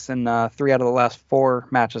victorious in 3 out of the last 4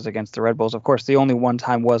 matches against the Red Bulls. Of course, the only one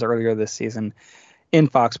time was earlier this season in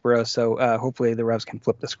Foxborough, so hopefully the Revs can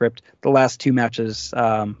flip the script. The last 2 matches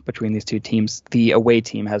between these 2 teams, the away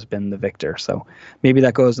team has been the victor, so maybe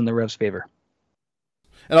that goes in the Revs' favor.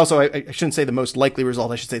 And also, I shouldn't say the most likely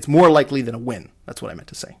result. I should say it's more likely than a win. That's what I meant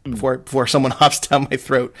to say before someone hops down my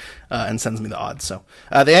throat and sends me the odds. So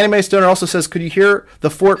the Anime Stoner also says, could you hear the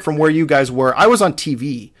fort from where you guys were? I was on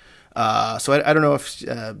TV, so I don't know if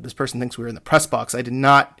this person thinks we were in the press box. I did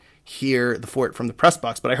not hear the fort from the press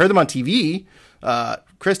box, but I heard them on TV.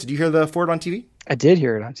 Chris, did you hear the fort on TV? I did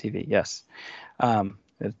hear it on TV, yes.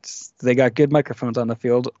 They got good microphones on the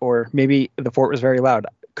field, or maybe the fort was very loud.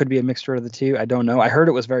 Could be a mixture of the 2. I don't know. I heard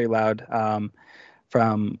it was very loud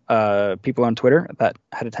from people on Twitter that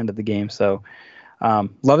had attended the game. So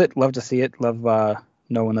love it. Love to see it. Love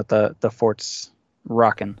knowing that the fort's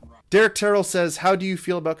rocking. Derek Terrell says, how do you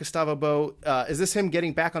feel about Gustavo Bo? Is this him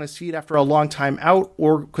getting back on his feet after a long time out,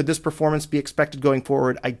 or could this performance be expected going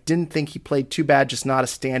forward? I didn't think he played too bad, just not a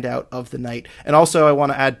standout of the night. And also, I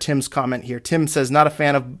want to add Tim's comment here. Tim says, not a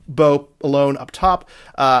fan of Bo alone up top.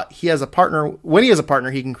 He has a partner. When he has a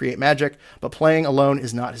partner, he can create magic, but playing alone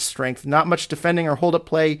is not his strength. Not much defending or hold-up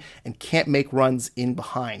play, and can't make runs in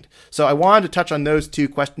behind. So I wanted to touch on those two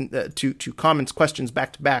questions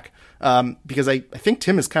back to back, because I think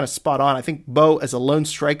Tim is kind of spot on. I think Bo as a lone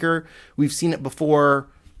striker, we've seen it before,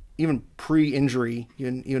 even pre-injury,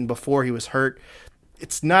 even before he was hurt.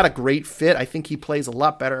 It's not a great fit. I think he plays a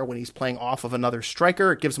lot better when he's playing off of another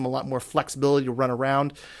striker. It gives him a lot more flexibility to run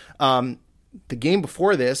around. the game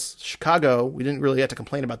before this, Chicago, we didn't really have to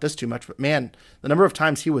complain about this too much, but man, the number of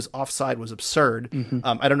times he was offside was absurd.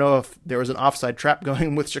 I don't know if there was an offside trap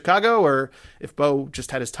going with Chicago or if Bo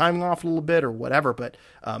just had his timing off a little bit or whatever, but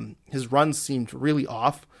his runs seemed really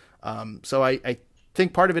off. So I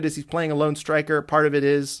think part of it is he's playing a lone striker. Part of it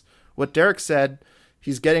is what Derek said.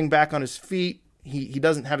 He's getting back on his feet. He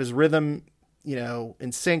doesn't have his rhythm,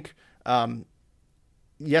 in sync.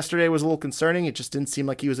 Yesterday was a little concerning. It just didn't seem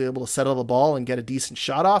like he was able to settle the ball and get a decent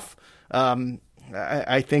shot off.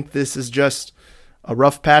 I think this is just a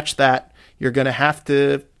rough patch that you're going to have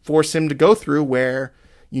to force him to go through, where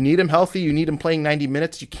you need him healthy. You need him playing 90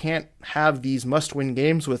 minutes. You can't have these must-win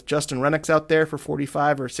games with Justin Rennicks out there for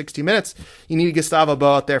 45 or 60 minutes. You need Gustavo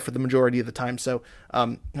Bo out there for the majority of the time. So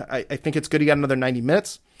I think it's good he got another 90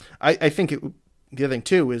 minutes. I think the other thing,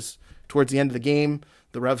 too, is towards the end of the game,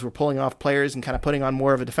 the Revs were pulling off players and kind of putting on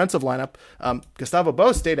more of a defensive lineup. Gustavo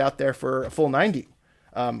Bo stayed out there for a full 90,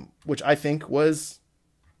 which I think was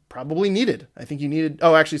probably needed. I think you needed...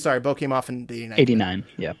 Oh, actually, sorry. Bo came off in the 89. 89,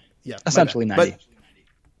 yeah. Yeah. Essentially 90. But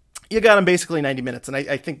you got him basically 90 minutes, and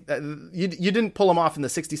I think you didn't pull him off in the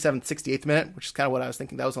 67th, 68th minute, which is kind of what I was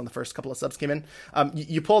thinking. That was when the first couple of subs came in.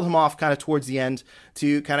 You pulled him off kind of towards the end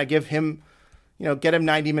to kind of give him, get him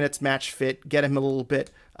 90 minutes match fit, get him a little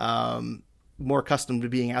bit... more accustomed to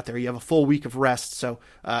being out there. You have a full week of rest. So,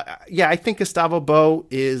 I think Gustavo Bo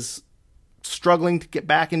is struggling to get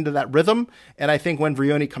back into that rhythm. And I think when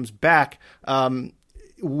Vrioni comes back,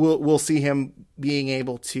 we'll see him being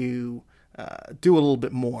able to do a little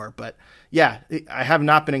bit more. But yeah, I have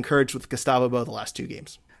not been encouraged with Gustavo Bo the last two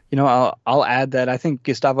games. I'll add that I think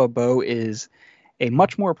Gustavo Bo is a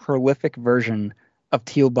much more prolific version of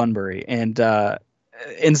Teal Bunbury. And,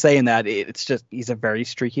 in saying that, it's just he's a very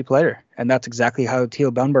streaky player, and that's exactly how Teal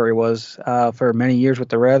Bunbury was for many years with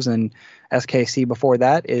the Revs and SKC. Before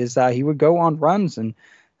that, is he would go on runs and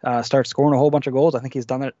start scoring a whole bunch of goals. I think he's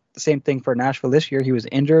done the same thing for Nashville this year. He was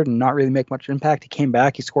injured and not really make much impact. He came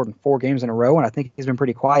back, he scored in 4 games in a row, and I think he's been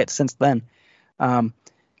pretty quiet since then.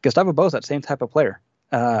 Gustavo Bo is that same type of player,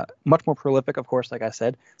 much more prolific, of course. Like I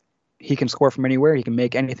said, he can score from anywhere. He can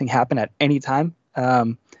make anything happen at any time,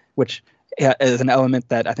 which is an element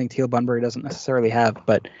that I think Teal Bunbury doesn't necessarily have,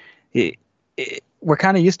 but we're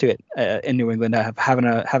kind of used to it in New England,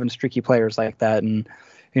 having streaky players like that. And,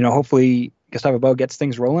 hopefully Gustavo Bo gets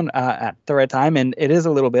things rolling at the right time. And it is a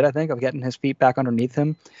little bit, I think, of getting his feet back underneath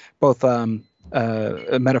him, both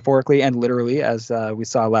metaphorically and literally, as we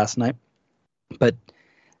saw last night. But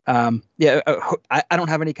I don't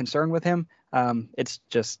have any concern with him. It's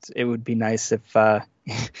just, it would be nice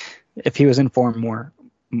if he was in form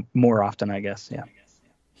more often, I guess. Yeah.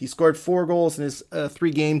 He scored 4 goals in his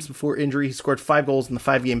 3 games before injury. He scored 5 goals in the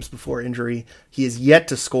 5 games before injury. He is yet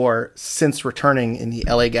to score since returning in the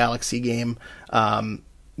LA Galaxy game.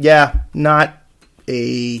 Not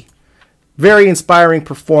a very inspiring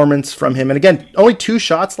performance from him. And again, only 2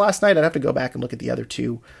 shots last night. I'd have to go back and look at the other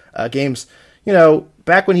 2 games.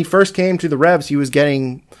 Back when he first came to the Revs, he was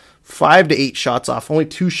getting 5 to 8 shots off, only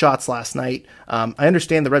 2 shots last night. I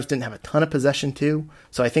understand the Revs didn't have a ton of possession too,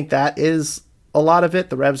 so I think that is a lot of it.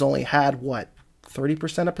 The Revs only had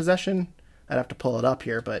 30% of possession. I'd have to pull it up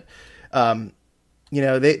here, but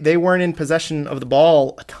they weren't in possession of the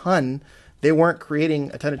ball a ton. They weren't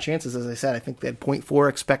creating a ton of chances. As I said, I think they had 0.4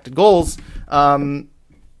 expected goals.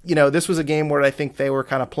 This was a game where I think they were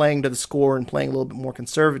kind of playing to the score and playing a little bit more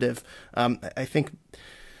conservative. I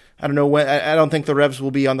don't think the Revs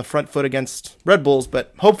will be on the front foot against Red Bulls,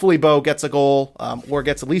 but hopefully Bo gets a goal or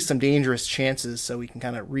gets at least some dangerous chances so we can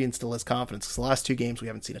kind of reinstill his confidence, because the last 2 games we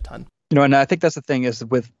haven't seen a ton. And I think that's the thing is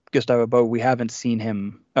with Gustavo Bo, we haven't seen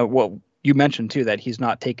him. You mentioned too that he's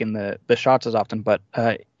not taken the shots as often, but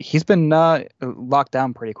he's been locked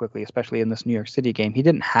down pretty quickly, especially in this New York City game. He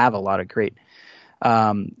didn't have a lot of great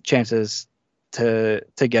chances to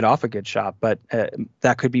get off a good shot, but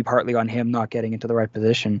that could be partly on him not getting into the right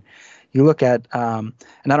position. You look at, and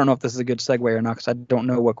I don't know if this is a good segue or not, because I don't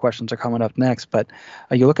know what questions are coming up next, but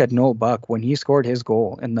you look at Noel Buck, when he scored his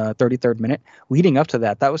goal in the 33rd minute, leading up to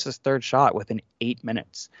that was his 3rd shot within 8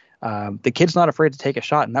 minutes. The kid's not afraid to take a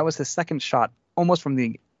shot, and that was his 2nd shot, almost from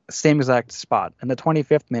the same exact spot. In the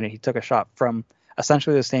 25th minute, he took a shot from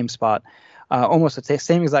essentially the same spot, almost the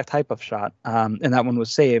same exact type of shot, and that one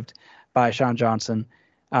was saved by Sean Johnson.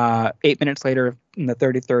 8 minutes later, in the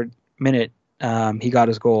 33rd minute, he got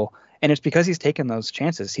his goal. And it's because he's taken those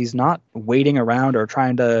chances. He's not waiting around or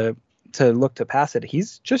trying to look to pass it.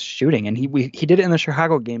 He's just shooting. And he did it in the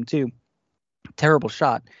Chicago game too. Terrible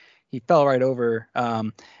shot. He fell right over,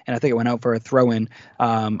 and I think it went out for a throw-in,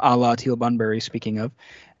 a la Teal Bunbury, speaking of.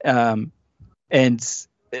 And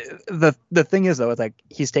the thing is, though, it's like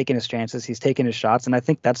he's taking his chances, he's taking his shots, and I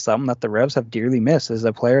think that's something that the Revs have dearly missed, is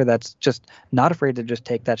a player that's just not afraid to just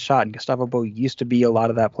take that shot. And Gustavo Bo used to be a lot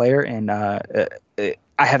of that player, and I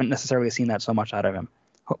haven't necessarily seen that so much out of him.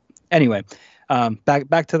 Anyway,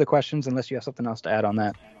 back to the questions, unless you have something else to add on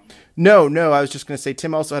that. No, I was just going to say,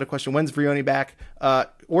 Tim also had a question. When's Vrioni back?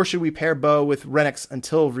 Or should we pair Bo with Renix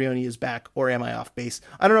until Vrioni is back, or am I off base?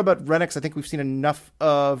 I don't know about Renix. I think we've seen enough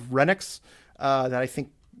of Renix that I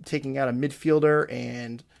think taking out a midfielder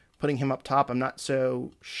and putting him up top, I'm not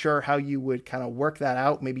so sure how you would kind of work that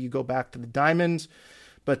out. Maybe you go back to the diamonds,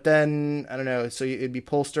 but then, I don't know, so it'd be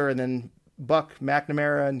Polster and then Buck,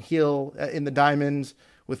 McNamara, and Heel in the diamonds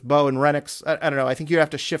with Bo and Renix. I don't know. I think you'd have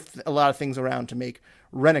to shift a lot of things around to make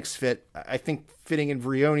Renix fit. I think fitting in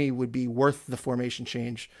Vrioni would be worth the formation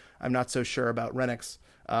change. I'm not so sure about Renix.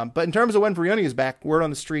 But in terms of when Vrioni is back, word on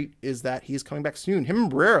the street is that he's coming back soon. Him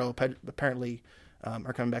and Barrero apparently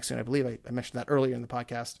are coming back soon. I believe I mentioned that earlier in the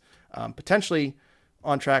podcast. Potentially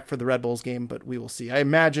on track for the Red Bulls game, but we will see. I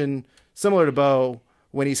imagine similar to Bo,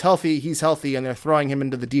 when he's healthy, and they're throwing him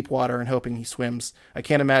into the deep water and hoping he swims. I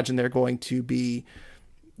can't imagine they're going to be,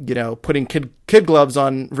 putting kid gloves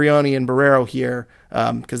on Vrioni and Barrero here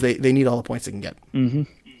because they need all the points they can get. Mm-hmm.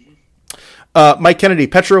 Mike Kennedy,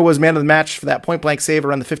 Petro was man of the match for that point-blank save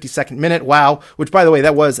around the 52nd minute. Wow. Which, by the way,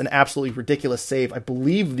 that was an absolutely ridiculous save. I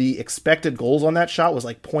believe the expected goals on that shot was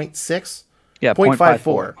like 0.6. Yeah,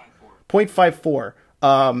 0.54.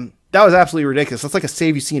 0.54. That was absolutely ridiculous. That's like a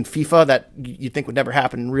save you see in FIFA that you think would never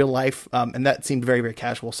happen in real life. And that seemed very, very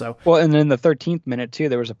casual. So, well, and in the 13th minute, too,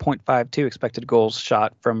 there was a 0.52 expected goals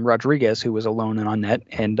shot from Rodriguez, who was alone and on net,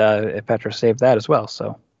 and Petro saved that as well.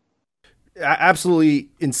 So, absolutely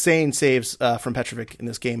insane saves from Petrovic in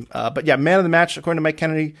this game. But yeah, man of the match, according to Mike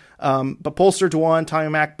Kennedy. But Polster, Dewan, Tommy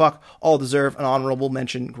Mac, Buck, all deserve an honorable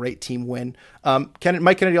mention. Great team win.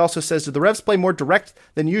 Mike Kennedy also says, did the Revs play more direct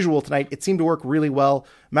than usual tonight? It seemed to work really well.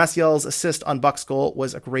 Maciel's assist on Buck's goal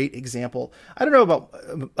was a great example. I don't know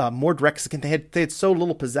about more direct, because they had so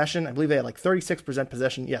little possession. I believe they had like 36%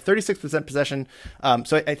 possession. Yeah, 36% possession.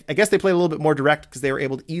 So I guess they played a little bit more direct because they were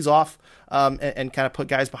able to ease off and kind of put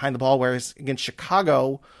guys behind the ball, whereas against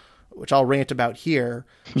Chicago, which I'll rant about here,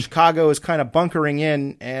 Chicago is kind of bunkering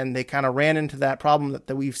in, and they kind of ran into that problem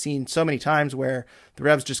that we've seen so many times where the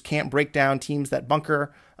Revs just can't break down teams that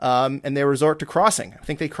bunker, and they resort to crossing. I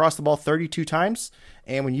think they crossed the ball 32 times,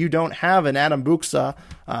 and when you don't have an Adam Buxa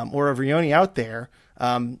or a Vrioni out there,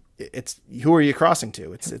 it's who are you crossing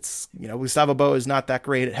to? It's Gustavo Bo is not that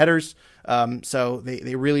great at headers, so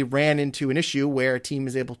they really ran into an issue where a team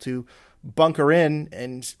is able to bunker in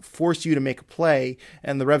and force you to make a play,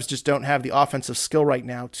 and the Revs just don't have the offensive skill right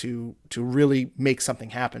now to really make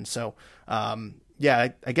something happen. So I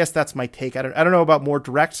guess that's my take. I don't know about more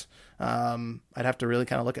direct. I'd have to really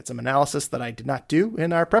kind of look at some analysis that I did not do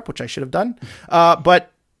in our prep, which I should have done.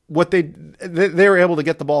 But what they were able to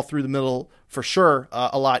get the ball through the middle for sure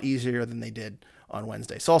a lot easier than they did on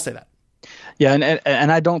Wednesday. So I'll say that. Yeah,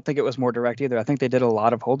 and I don't think it was more direct either. I think they did a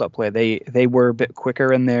lot of hold-up play. They were a bit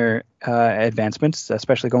quicker in their advancements,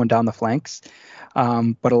 especially going down the flanks.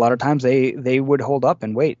 But a lot of times they would hold up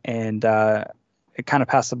and wait, and it kind of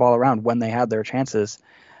passed the ball around when they had their chances.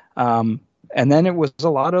 And then it was a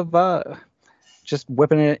lot of just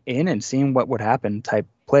whipping it in and seeing what would happen type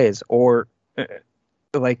plays. Or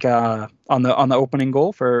like on the opening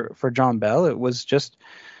goal for John Bell, it was just,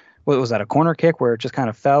 what was that, a corner kick where it just kind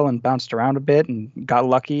of fell and bounced around a bit and got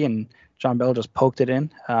lucky, and John Bell just poked it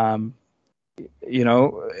in.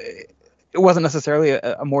 It wasn't necessarily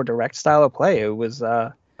a more direct style of play. It was.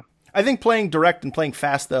 I think playing direct and playing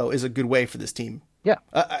fast, though, is a good way for this team. Yeah.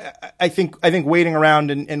 I think waiting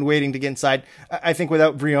around and waiting to get inside, I think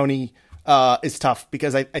without Vrioni is tough,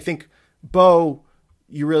 because I think Bo,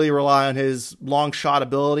 you really rely on his long shot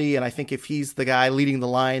ability, and I think if he's the guy leading the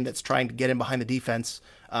line that's trying to get in behind the defense,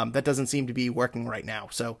 that doesn't seem to be working right now.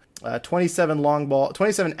 So 27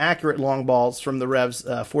 accurate long balls from the Revs,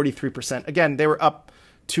 43%. Again, they were up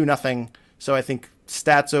 2-0. So I think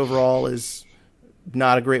stats overall is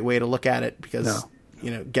not a great way to look at it, because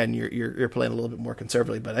again, you're playing a little bit more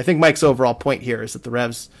conservatively. But I think Mike's overall point here is that the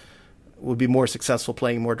Revs would be more successful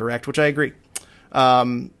playing more direct, which I agree.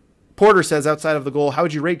 Porter says, outside of the goal, how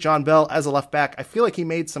would you rate John Bell as a left back? I feel like he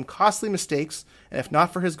made some costly mistakes, and if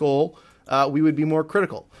not for his goal, we would be more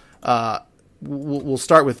critical. We'll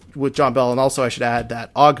start with John Bell, and also I should add that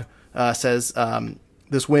Og says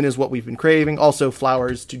this win is what we've been craving. Also,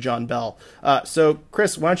 flowers to John Bell. So,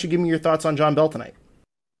 Chris, why don't you give me your thoughts on John Bell tonight?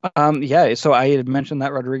 So I had mentioned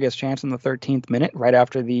that Rodriguez chance in the 13th minute, right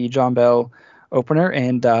after the John Bell opener,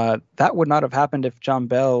 and that would not have happened if John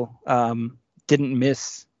Bell didn't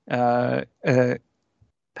miss. I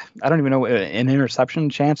don't even know, an interception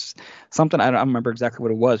chance, something. I don't remember exactly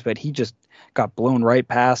what it was, but he just got blown right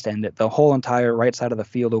past, and the whole entire right side of the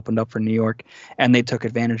field opened up for New York, and they took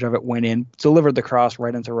advantage of it, went in, delivered the cross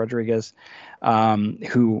right into Rodriguez,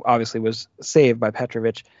 who obviously was saved by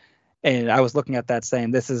Petrovic. And I was looking at that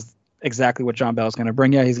saying, this is exactly what John Bell is going to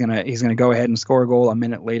bring you. He's going to go ahead and score a goal. A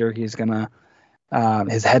minute later, he's going to,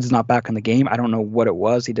 his head's not back in the game. I don't know what it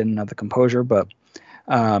was. He didn't have the composure, but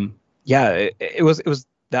it was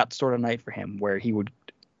that sort of night for him where he would,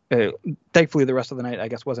 thankfully the rest of the night, I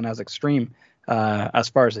guess, wasn't as extreme as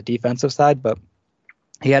far as the defensive side, but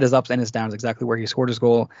he had his ups and his downs, exactly where he scored his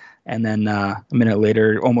goal. And then a minute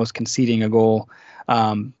later, almost conceding a goal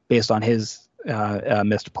based on his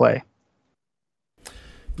missed play.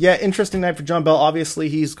 Yeah, interesting night for John Bell. Obviously,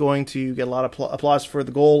 he's going to get a lot of applause for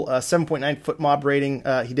the goal. 7.9 foot mob rating.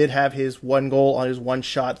 He did have his one goal on his one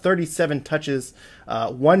shot, 37 touches,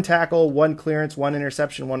 one tackle, one clearance, one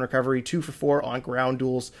interception, one recovery, 2 for 4 on ground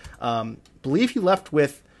duels. Believe he left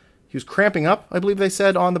with, he was cramping up, I believe they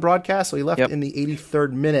said on the broadcast, so he left in the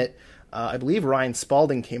 83rd minute. I believe Ryan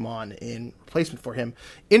Spalding came on in replacement for him.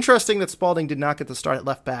 Interesting that Spalding did not get the start at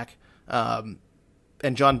left back, and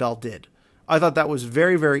John Bell did. I thought that was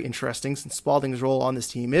very, very interesting, since Spalding's role on this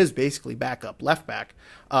team is basically backup left back.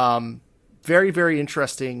 Very, very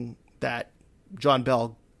interesting that John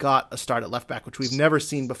Bell got a start at left back, which we've never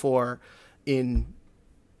seen before in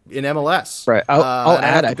MLS. Right. I'll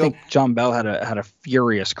add, I think John Bell had a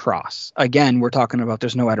furious cross. Again, we're talking about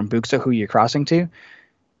there's no Adam Buksa who you're crossing to,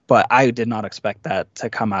 but I did not expect that to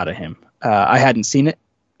come out of him. I hadn't seen it.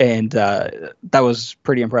 And that was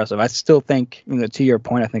pretty impressive. I still think, to your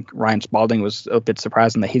point, I think Ryan Spalding was a bit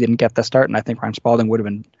surprising that he didn't get the start, and I think Ryan Spalding would have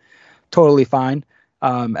been totally fine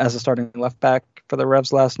as a starting left back for the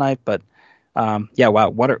Revs last night. But wow,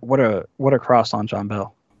 what a cross on John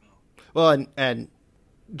Bell. Well, and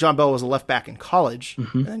John Bell was a left back in college,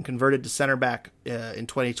 and then converted to center back in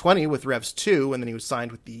 2020 with Revs 2, and then he was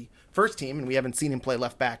signed with the first team, and we haven't seen him play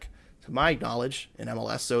left back, to my knowledge, in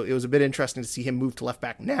MLS. So it was a bit interesting to see him move to left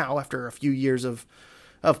back now after a few years of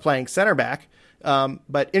playing center back.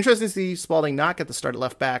 But interesting to see Spalding not get the start at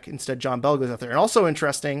left back. Instead, John Bell goes out there. And also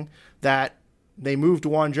interesting that they moved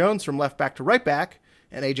DeJuan Jones from left back to right back,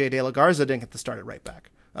 and AJ De La Garza didn't get the start at right back.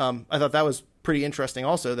 I thought that was pretty interesting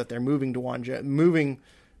also, that they're moving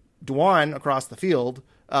DeJuan across the field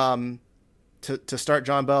to start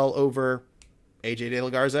John Bell over AJ De La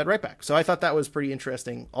Garza at right back. So I thought that was pretty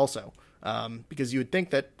interesting also, because you would think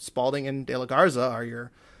that Spalding and De La Garza are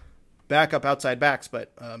your backup outside backs,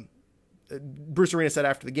 but Bruce Arena said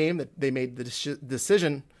after the game that they made the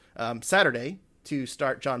decision Saturday to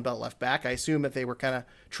start John Bell left back. I assume that they were kind of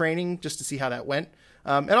training just to see how that went.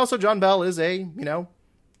 And also John Bell is a,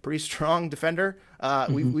 pretty strong defender.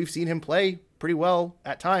 We've seen him play pretty well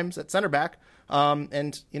at times at center back.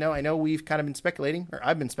 And I know we've kind of been speculating, or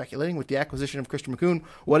I've been speculating with the acquisition of Christian McCoon,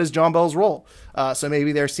 what is John Bell's role? So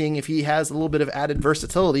maybe they're seeing if he has a little bit of added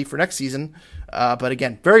versatility for next season. But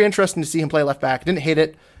again, very interesting to see him play left back. Didn't hate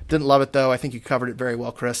it. Didn't love it though. I think you covered it very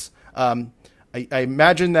well, Chris. I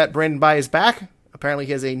imagine that Brandon Bye is back. Apparently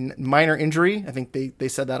he has a minor injury. I think they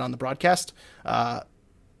said that on the broadcast.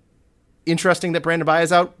 Interesting that Brandon Bye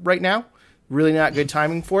is out right now. Really not good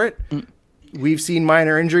timing for it. We've seen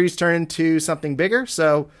minor injuries turn into something bigger,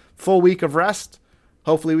 so full week of rest.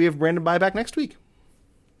 Hopefully we have Brandon Bye back next week.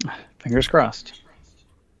 Fingers crossed.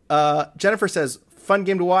 Jennifer says, fun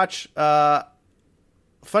game to watch.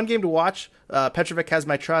 Petrovic has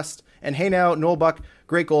my trust. And hey now, Noel Buck,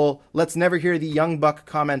 great goal. Let's never hear the young Buck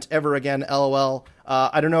comment ever again, LOL.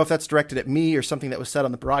 I don't know if that's directed at me or something that was said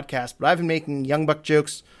on the broadcast, but I've been making young Buck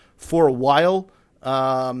jokes for a while,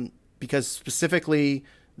 because specifically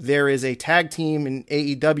there is a tag team in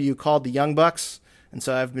AEW called the Young Bucks, and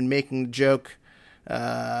so I've been making the joke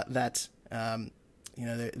that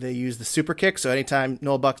they use the super kick. So anytime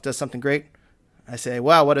Noel Buck does something great, I say,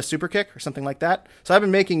 "Wow, what a super kick," or something like that. So I've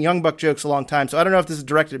been making Young Buck jokes a long time. So I don't know if this is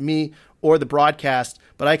directed at me or the broadcast,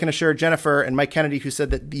 but I can assure Jennifer and Mike Kennedy, who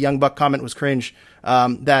said that the Young Buck comment was cringe,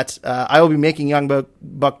 that I will be making Young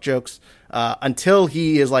Buck jokes until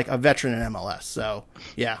he is like a veteran in MLS. So,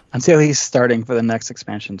 yeah. Until he's starting for the next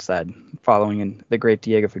expansion side, following in the great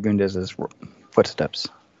Diego Fagundez's footsteps.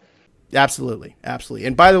 Absolutely. Absolutely.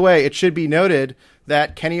 And by the way, it should be noted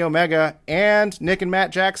that Kenny Omega and Nick and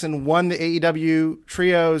Matt Jackson won the AEW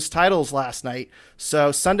Trios titles last night.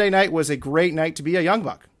 So Sunday night was a great night to be a Young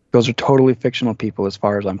Buck. Those are totally fictional people as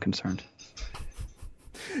far as I'm concerned.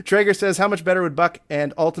 Traeger says, how much better would Buck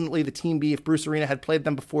and ultimately the team be if Bruce Arena had played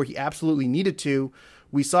them before he absolutely needed to?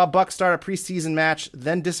 We saw Buck start a preseason match,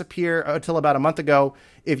 then disappear until about a month ago.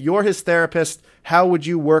 If you're his therapist, how would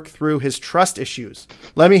you work through his trust issues?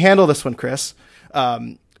 Let me handle this one, Chris.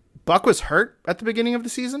 Buck was hurt at the beginning of the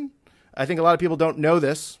season. I think a lot of people don't know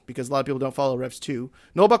this because a lot of people don't follow Revs 2.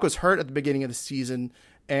 Noel Buck was hurt at the beginning of the season,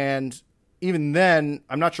 and even then,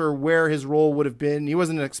 I'm not sure where his role would have been. He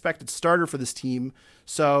wasn't an expected starter for this team,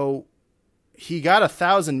 so he got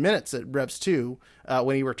 1,000 minutes at Revs 2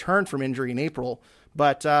 when he returned from injury in April.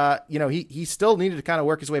 But, he still needed to kind of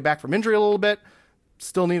work his way back from injury a little bit,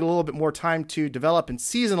 still needed a little bit more time to develop and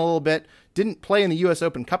season a little bit. Didn't play in the U.S.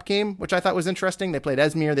 Open Cup game, which I thought was interesting. They played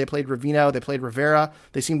Esmir, they played Ravino, they played Rivera.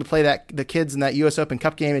 They seemed to play the kids in that U.S. Open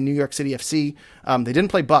Cup game in New York City FC. They didn't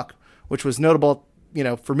play Buck, which was notable,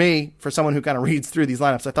 for me, for someone who kind of reads through these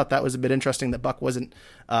lineups. I thought that was a bit interesting that Buck wasn't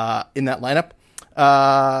in that lineup.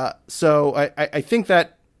 So I think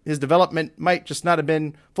that his development might just not have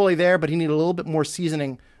been fully there, but he needed a little bit more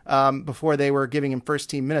seasoning before they were giving him first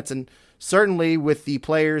team minutes. And certainly with the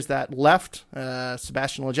players that left,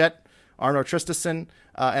 Sebastian Lletget, Arno Traustason,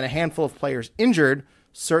 and a handful of players injured,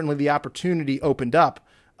 certainly the opportunity opened up.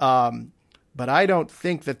 But I don't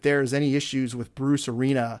think that there's any issues with Bruce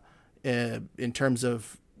Arena in terms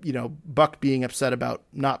of, Buck being upset about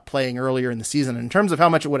not playing earlier in the season. In terms of how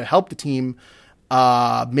much it would have helped the team,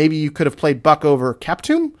 maybe you could have played Buck over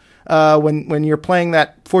Kaptoum when you're playing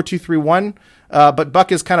that 4-2-3-1. But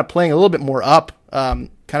Buck is kind of playing a little bit more up, kind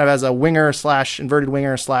of as a winger / inverted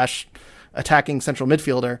winger / attacking central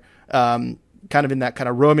midfielder, kind of in that kind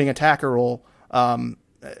of roaming attacker role. I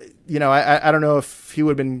don't know if he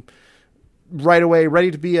would have been right away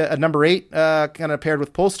ready to be a number 8, kind of paired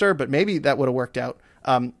with Polster, but maybe that would have worked out.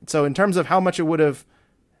 So in terms of how much it would have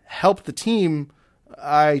helped the team,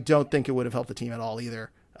 I don't think it would have helped the team at all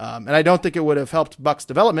either. And I don't think it would have helped Buck's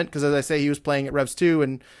development because, as I say, he was playing at Revs 2,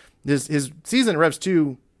 and his season at Revs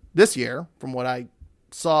 2 this year, from what I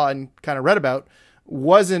saw and kind of read about,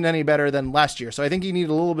 wasn't any better than last year. So I think he needed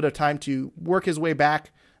a little bit of time to work his way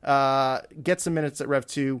back, get some minutes at Rev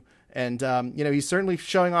 2. And, he's certainly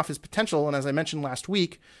showing off his potential. And as I mentioned last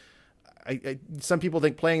week, some people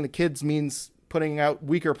think playing the kids means putting out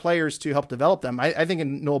weaker players to help develop them. I think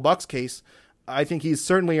in Noel Buck's case, I think he's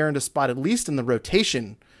certainly earned a spot, at least in the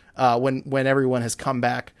rotation, when everyone has come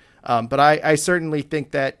back. But I certainly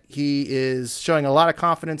think that he is showing a lot of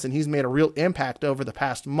confidence, and he's made a real impact over the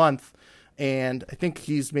past month. And I think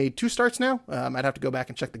he's made 2 starts now. I'd have to go back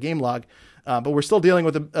and check the game log. But we're still dealing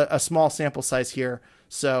with a small sample size here.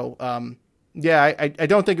 So, I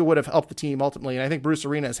don't think it would have helped the team ultimately. And I think Bruce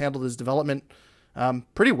Arena has handled his development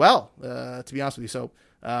pretty well, to be honest with you. So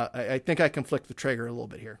I think I conflict with Traeger a little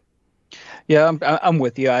bit here. Yeah, I'm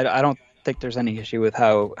with you. I don't think there's any issue with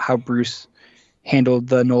how Bruce handled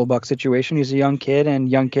the Noel Buck situation. He's a young kid, and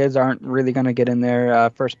young kids aren't really going to get in their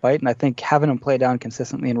first bite. And I think having him play down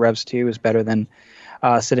consistently in Revs 2 is better than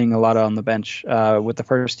sitting a lot on the bench with the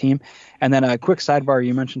first team. And then a quick sidebar,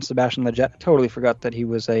 you mentioned Sebastian Lletget. Totally forgot that he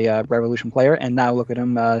was a Revolution player, and now look at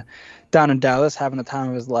him down in Dallas having the time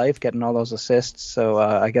of his life, getting all those assists. So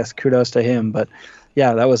I guess kudos to him. But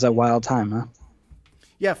yeah, that was a wild time, huh?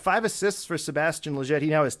 Yeah, 5 assists for Sebastian Lletget. He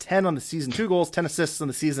now has 10 on the season, 2 goals, 10 assists on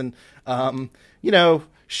the season. Sean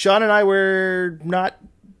and I were not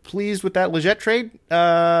pleased with that Lletget trade.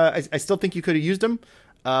 I still think you could have used him.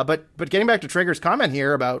 But getting back to Traeger's comment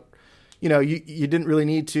here about, you didn't really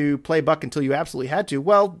need to play Buck until you absolutely had to.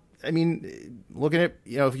 Well, I mean, looking at,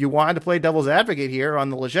 if you wanted to play devil's advocate here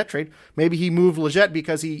on the Lletget trade, maybe he moved Lletget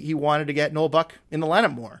because he wanted to get Noel Buck in the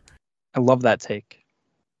lineup more. I love that take.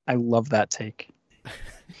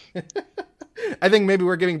 I think maybe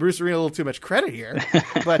we're giving Bruce Arena a little too much credit here,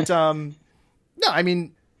 but no, I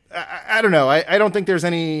mean, I don't know. I don't think there's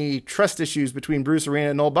any trust issues between Bruce Arena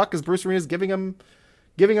and Noel Buck because Bruce Arena is giving him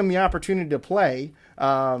the opportunity to play.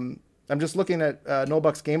 I'm just looking at Noel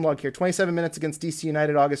Buck's game log here. 27 minutes against DC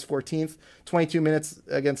United August 14th, 22 minutes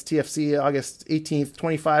against TFC August 18th,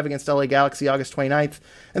 25 against LA Galaxy August 29th,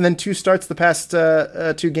 and then 2 starts the past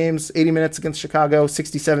 2 games, 80 minutes against Chicago,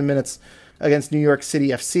 67 minutes against New York City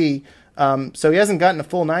FC. So he hasn't gotten a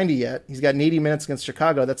full 90 yet. He's gotten 80 minutes against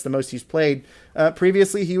Chicago. That's the most he's played.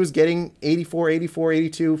 Previously, he was getting 84,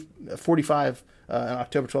 82, 45 on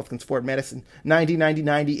October 12th against Fort Madison. 90, 90,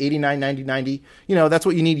 90, 89, 90, 90. That's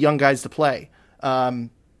what you need young guys to play. So,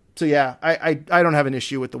 yeah, I don't have an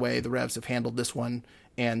issue with the way the Revs have handled this one.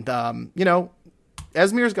 And,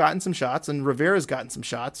 Esmir's gotten some shots, and Rivera's gotten some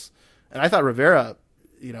shots. And I thought Rivera,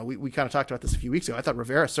 we kind of talked about this a few weeks ago. I thought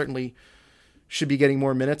Rivera certainly should be getting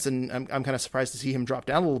more minutes, and I'm kind of surprised to see him drop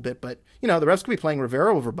down a little bit. But, the Revs could be playing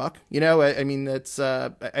Rivera over Buck. I mean, it's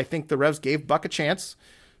I think the Revs gave Buck a chance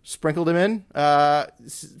sprinkled him in,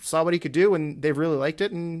 saw what he could do, and they've really liked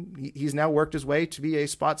it, and he's now worked his way to be a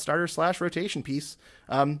spot starter / rotation piece.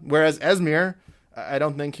 Whereas Esmir, I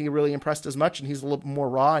don't think he really impressed as much, and he's a little more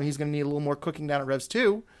raw, and he's going to need a little more cooking down at Revs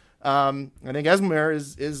too. I think Esmir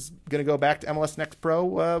is going to go back to MLS Next Pro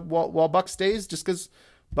while Buck stays, just because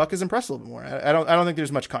Buck is impressed a little bit more. I don't think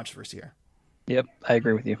there's much controversy here. Yep, I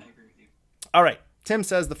agree with you. All right, Tim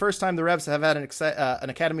says the first time the Revs have had an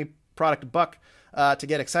academy product Buck to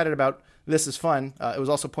get excited about. This is fun. It was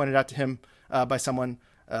also pointed out to him by someone.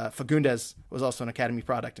 Fagundes was also an academy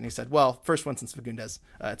product, and he said, well, first one since Fagundes.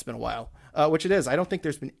 It's been a while, which it is. I don't think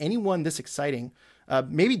there's been anyone this exciting.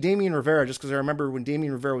 Maybe Damian Rivera, just because I remember when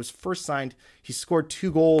Damian Rivera was first signed, he scored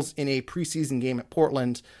 2 goals in a preseason game at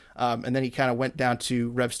Portland, and then he kind of went down to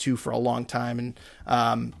Revs 2 for a long time. And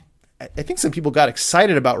I think some people got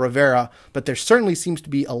excited about Rivera, but there certainly seems to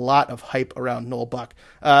be a lot of hype around Noel Buck.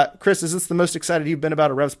 Chris, is this the most excited you've been about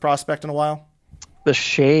a Revs prospect in a while? The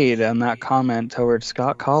shade on that comment towards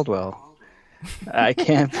Scott Caldwell. I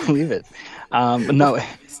can't believe it. No,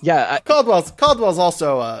 yeah. Caldwell's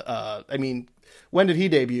also, I mean, when did he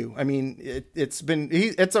debut? I mean, it's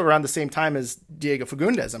around the same time as Diego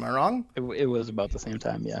Fagundes. Am I wrong? It was about the same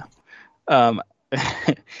time, yeah.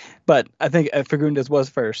 But I think Fagundes was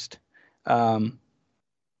first.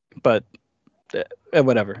 But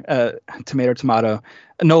whatever. Tomato.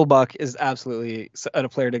 Noel Buck is absolutely a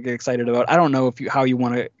player to get excited about. I don't know how you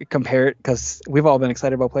want to compare it, because we've all been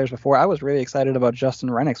excited about players before. I was really excited about Justin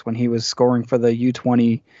Rennicks when he was scoring for the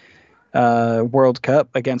U20 World Cup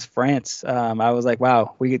against France. I was like,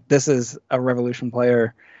 wow, this is a Revolution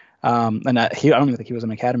player. And I don't even think he was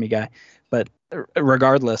an academy guy, but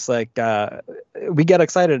regardless, we get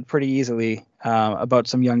excited pretty easily about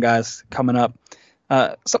some young guys coming up.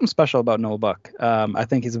 Something special about Noel Buck. I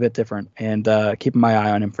think he's a bit different, and keeping my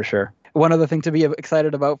eye on him for sure. One other thing to be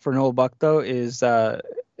excited about for Noel Buck, though, is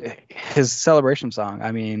his celebration song.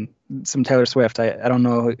 I mean, some Taylor Swift. I don't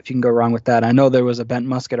know if you can go wrong with that. I know there was a Bent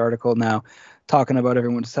Musket article now talking about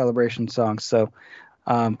everyone's celebration songs, so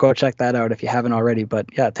go check that out if you haven't already. But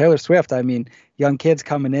yeah, Taylor Swift. I mean, young kids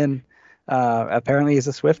coming in. Apparently, he's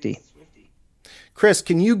a Swiftie. Chris,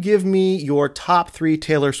 can you give me your top 3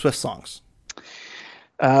 Taylor Swift songs?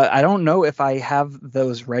 I don't know if I have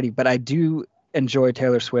those ready, but I do enjoy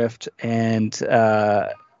Taylor Swift, and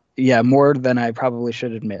more than I probably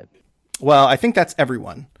should admit. Well, I think that's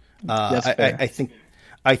everyone. That's fair.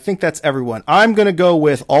 I think that's everyone. I'm going to go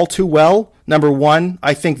with All Too Well, number 1.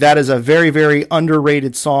 I think that is a very, very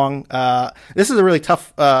underrated song. This is a really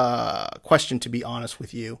tough question, to be honest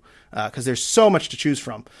with you, because there's so much to choose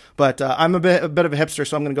from. But I'm a bit of a hipster,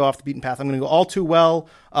 so I'm going to go off the beaten path. I'm going to go All Too Well.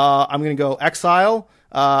 I'm going to go Exile,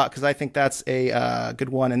 because I think that's a good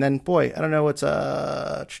one. And then, boy, I don't know what's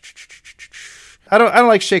I don't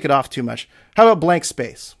like Shake It Off too much. How about Blank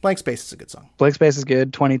Space? Blank Space is a good song. Blank Space is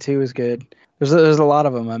good. 22 is good. There's a lot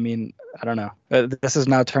of them. I mean, I don't know. This is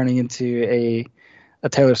now turning into a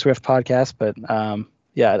Taylor Swift podcast, but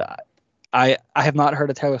I have not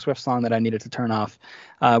heard a Taylor Swift song that I needed to turn off,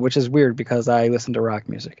 which is weird because I listen to rock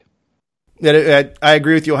music. I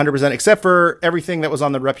agree with you 100%, except for everything that was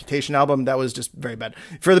on the Reputation album. That was just very bad.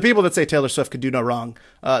 For the people that say Taylor Swift could do no wrong,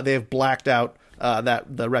 they have blacked out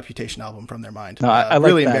the Reputation album from their mind. No, I like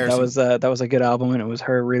really that. Embarrassing. That was a good album, and it was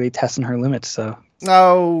her really testing her limits. So.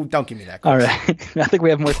 Oh, don't give me that. All right. I think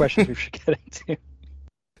we have more questions we should get into.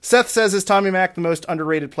 Seth says, is Tommy Mack the most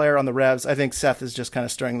underrated player on the Revs? I think Seth is just kind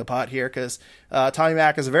of stirring the pot here, because Tommy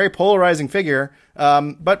Mack is a very polarizing figure.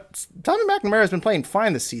 But Tommy McNamara has been playing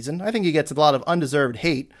fine this season. I think he gets a lot of undeserved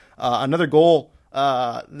hate. Another goal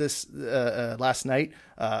last night,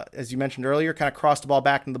 as you mentioned earlier, kind of crossed the ball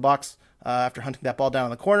back into the box after hunting that ball down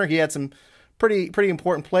in the corner. He had some pretty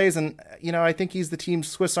important plays, and I think he's the team's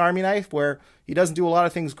Swiss Army knife, where he doesn't do a lot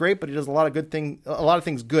of things great, but he does a lot of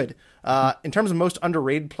things good. In terms of most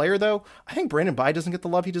underrated player, though, I think Brandon Bye doesn't get the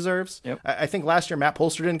love he deserves. Yep. I think last year Matt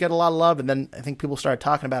Polster didn't get a lot of love, and then I think people started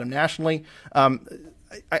talking about him nationally.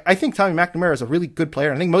 I think Tommy McNamara is a really good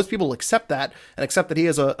player. I think most people accept that and accept that he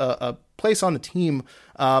has a place on the team.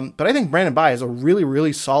 But I think Brandon Bye is a really,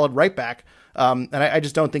 really solid right back. And I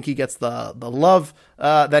just don't think he gets the love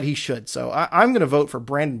that he should. So I'm going to vote for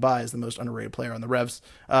Brandon Bye as the most underrated player on the Revs.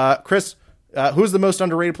 Chris, who's the most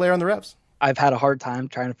underrated player on the Revs? I've had a hard time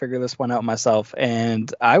trying to figure this one out myself,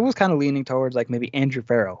 and I was kind of leaning towards maybe Andrew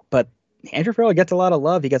Farrell. But Andrew Farrell gets a lot of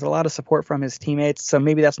love. He gets a lot of support from his teammates, so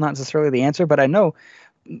maybe that's not necessarily the answer. But I know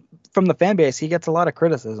from the fan base, he gets a lot of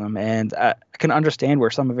criticism, and I can understand where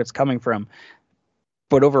some of it's coming from.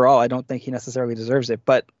 But overall, I don't think he necessarily deserves it.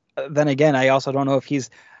 But then again, I also don't know if he's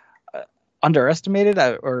underestimated,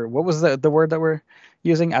 or what was the word that we're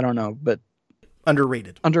using? I don't know, but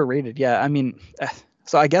Underrated. Underrated, yeah. I mean,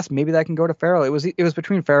 so I guess maybe that can go to Farrell. It was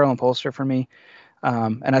between Farrell and Polster for me,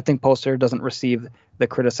 and I think Polster doesn't receive the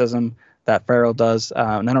criticism that Farrell does,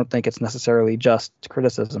 and I don't think it's necessarily just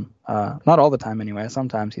criticism. Not all the time, anyway.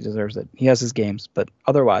 Sometimes he deserves it. He has his games, but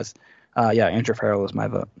otherwise, yeah, Andrew Farrell is my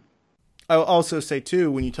vote. I'll also say too,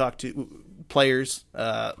 when you talk to players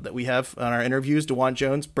that we have on our interviews, DeJuan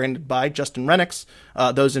Jones, branded by Justin Rennicks,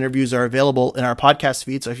 those interviews are available in our podcast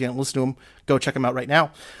feed, so if you haven't listened to them, go check them out right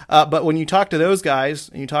now. But when you talk to those guys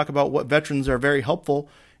and you talk about what veterans are very helpful,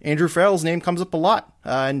 Andrew Farrell's name comes up a lot.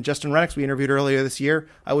 And Justin Rennicks, we interviewed earlier this year,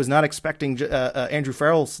 I was not expecting Andrew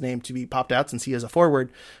Farrell's name to be popped out since he is a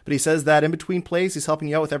forward, but he says that in between plays, he's helping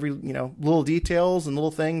you out with every little details and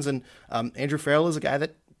little things, and Andrew Farrell is a guy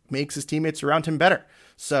that makes his teammates around him better.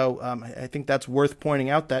 So I think that's worth pointing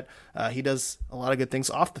out that he does a lot of good things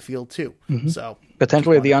off the field too. Mm-hmm. So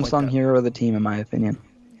potentially the unsung hero of the team, in my opinion.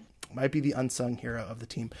 Might be the unsung hero of the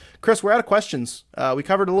team. Chris, we're out of questions. We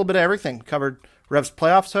covered a little bit of everything. We covered Revs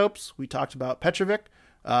playoffs hopes. We talked about Petrovic.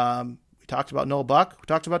 We talked about Noel Buck. We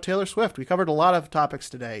talked about Taylor Swift. We covered a lot of topics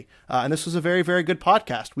today. And this was a very, very good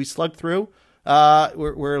podcast. We slugged through.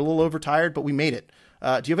 We're a little overtired, but we made it.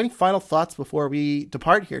 Do you have any final thoughts before we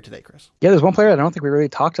depart here today, Chris? Yeah, there's one player that I don't think we really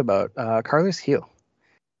talked about, Carlos Gil.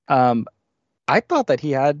 I thought that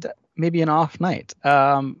he had maybe an off night.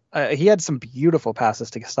 He had some beautiful passes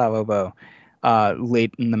to Gustavo Bo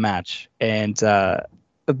late in the match, and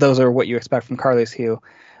those are what you expect from Carlos Gil.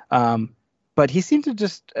 But he seemed to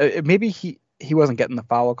just maybe he wasn't getting the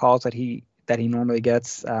foul calls that he normally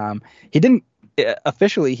gets. He didn't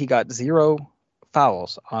officially. He got 0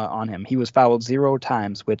 fouls on him. He was fouled 0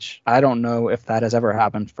 times, which I don't know if that has ever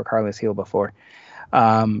happened for Carlos Gil before.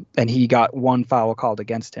 And he got 1 foul called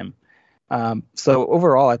against him. So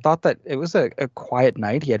overall, I thought that it was a quiet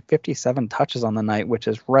night. He had 57 touches on the night, which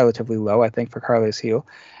is relatively low, I think, for Carlos Gil.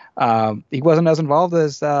 He wasn't as involved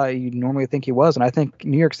as you normally think he was. And I think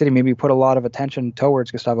New York City maybe put a lot of attention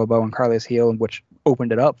towards Gustavo Bo and Carlos Gil, which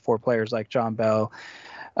opened it up for players like John Bell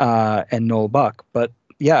and Noel Buck. But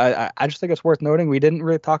yeah, I just think it's worth noting we didn't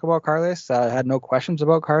really talk about Carlos. I had no questions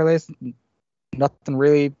about Carlos. Nothing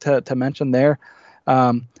really to mention there.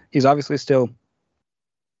 He's obviously still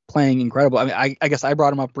playing incredible. I mean, I guess I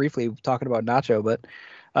brought him up briefly talking about Nacho,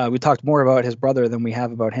 but we talked more about his brother than we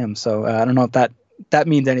have about him. So I don't know if that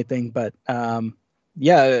means anything, but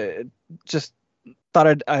yeah, just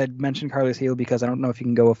thought I'd mention Carlos Gil because I don't know if you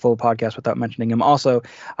can go a full podcast without mentioning him. Also,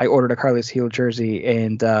 I ordered a Carlos Gil jersey,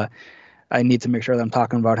 and I need to make sure that I'm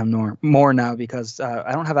talking about him more now because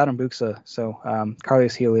I don't have Adam Buksa, so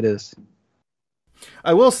Carlos Gil it is.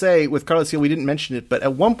 I will say with Carlos Gil, we didn't mention it, but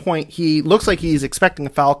at one point he looks like he's expecting a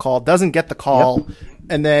foul call, doesn't get the call,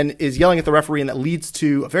 and then is yelling at the referee, and that leads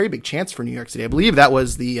to a very big chance for New York City. I believe that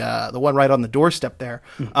was the one right on the doorstep there.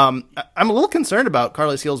 I'm a little concerned about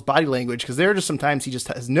Carlos Gil's body language because there are just sometimes he just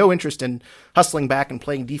has no interest in hustling back and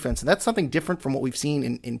playing defense, and that's something different from what we've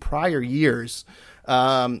seen in prior years.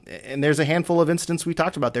 And there's a handful of incidents we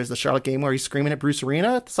talked about. There's the Charlotte game where he's screaming at Bruce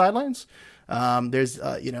Arena at the sidelines. There's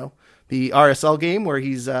the RSL game where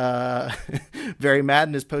he's very mad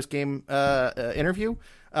in his post-game interview.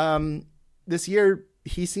 This year,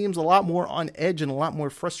 he seems a lot more on edge and a lot more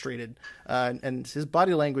frustrated, and his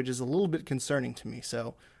body language is a little bit concerning to me.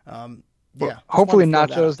 So, yeah. Hopefully,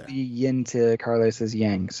 Nacho's the yin to Carlos's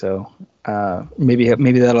yang. So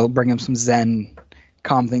maybe that'll bring him some zen,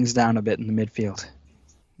 calm things down a bit in the midfield.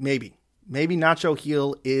 Maybe Nacho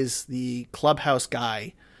Gil is the clubhouse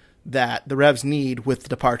guy that the Revs need with the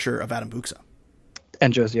departure of Adam Buksa.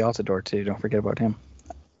 And Josie Altidore, too. Don't forget about him.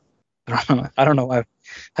 I don't know why I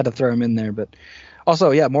had to throw him in there, but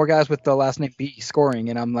also, yeah, more guys with the last name B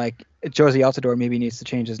scoring, and I'm like, Josie Altidore maybe needs to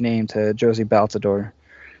change his name to Josie Baltador.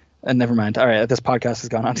 And never mind. All right, this podcast has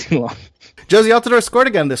gone on too long. Josie Altidore scored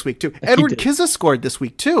again this week, too. Edward Kizza scored this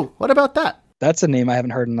week, too. What about that? That's a name I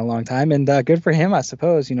haven't heard in a long time, and good for him, I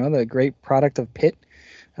suppose. The great product of Pitt.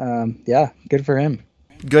 Yeah, good for him.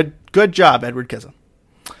 Good job, Edward Kizza.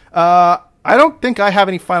 I don't think I have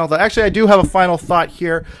any final thought. Actually, I do have a final thought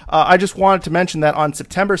here. I just wanted to mention that on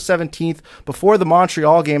September 17th, before the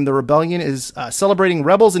Montreal game, the Rebellion is celebrating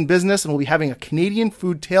Rebels in Business and will be having a Canadian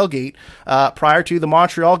food tailgate prior to the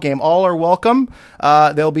Montreal game. All are welcome.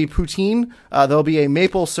 There'll be poutine. There'll be a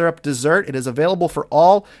maple syrup dessert. It is available for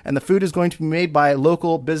all, and the food is going to be made by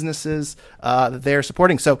local businesses that they're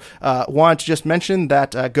supporting. So wanted to just mention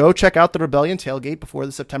that go check out the Rebellion tailgate before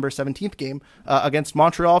the September 17th game against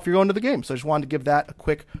Montreal if you're going to the game. So I just wanted to give that a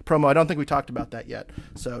quick promo. I don't think we talked about that yet,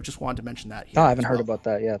 so just wanted to mention that here. I haven't heard about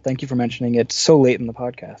that. Yeah, thank you for mentioning it so late in the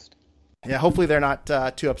podcast. Yeah, hopefully they're not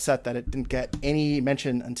too upset that it didn't get any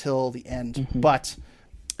mention until the end. Mm-hmm. But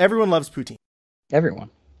everyone loves poutine.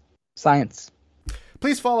 Everyone. Science.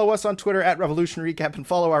 Please follow us on Twitter at Revolution Recap and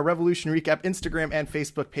follow our Revolution Recap Instagram and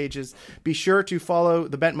Facebook pages. Be sure to follow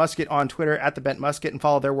The Bent Musket on Twitter at The Bent Musket and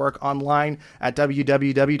follow their work online at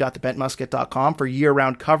www.thebentmusket.com for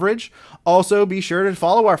year-round coverage. Also, be sure to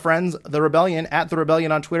follow our friends, The Rebellion, at The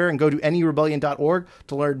Rebellion on Twitter and go to anyrebellion.org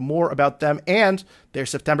to learn more about them and their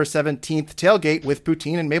September 17th tailgate with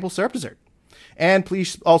poutine and maple syrup dessert. And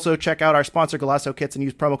please also check out our sponsor, Golasso Kits, and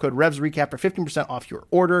use promo code REVSRECAP for 15% off your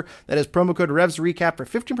order. That is promo code REVSRECAP for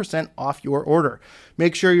 15% off your order.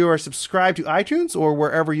 Make sure you are subscribed to iTunes or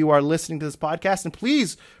wherever you are listening to this podcast. And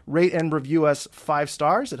please rate and review us 5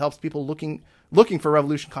 stars. It helps people looking for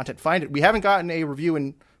Revolution content find it. We haven't gotten a review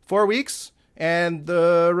in 4 weeks, and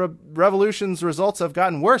the Revolution's results have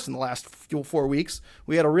gotten worse in the last 4 weeks.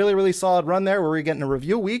 We had a really, really solid run there where we were getting a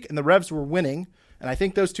review a week, and the Revs were winning. And I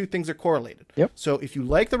think those two things are correlated. Yep. So if you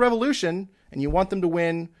like the Revolution and you want them to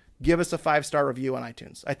win, give us a 5-star review on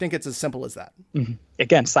iTunes. I think it's as simple as that. Mm-hmm.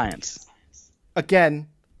 Again, science. Again,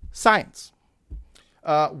 science.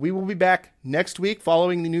 We will be back next week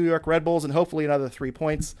following the New York Red Bulls and hopefully another 3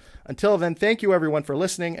 points. Until then, thank you everyone for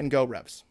listening, and go Revs.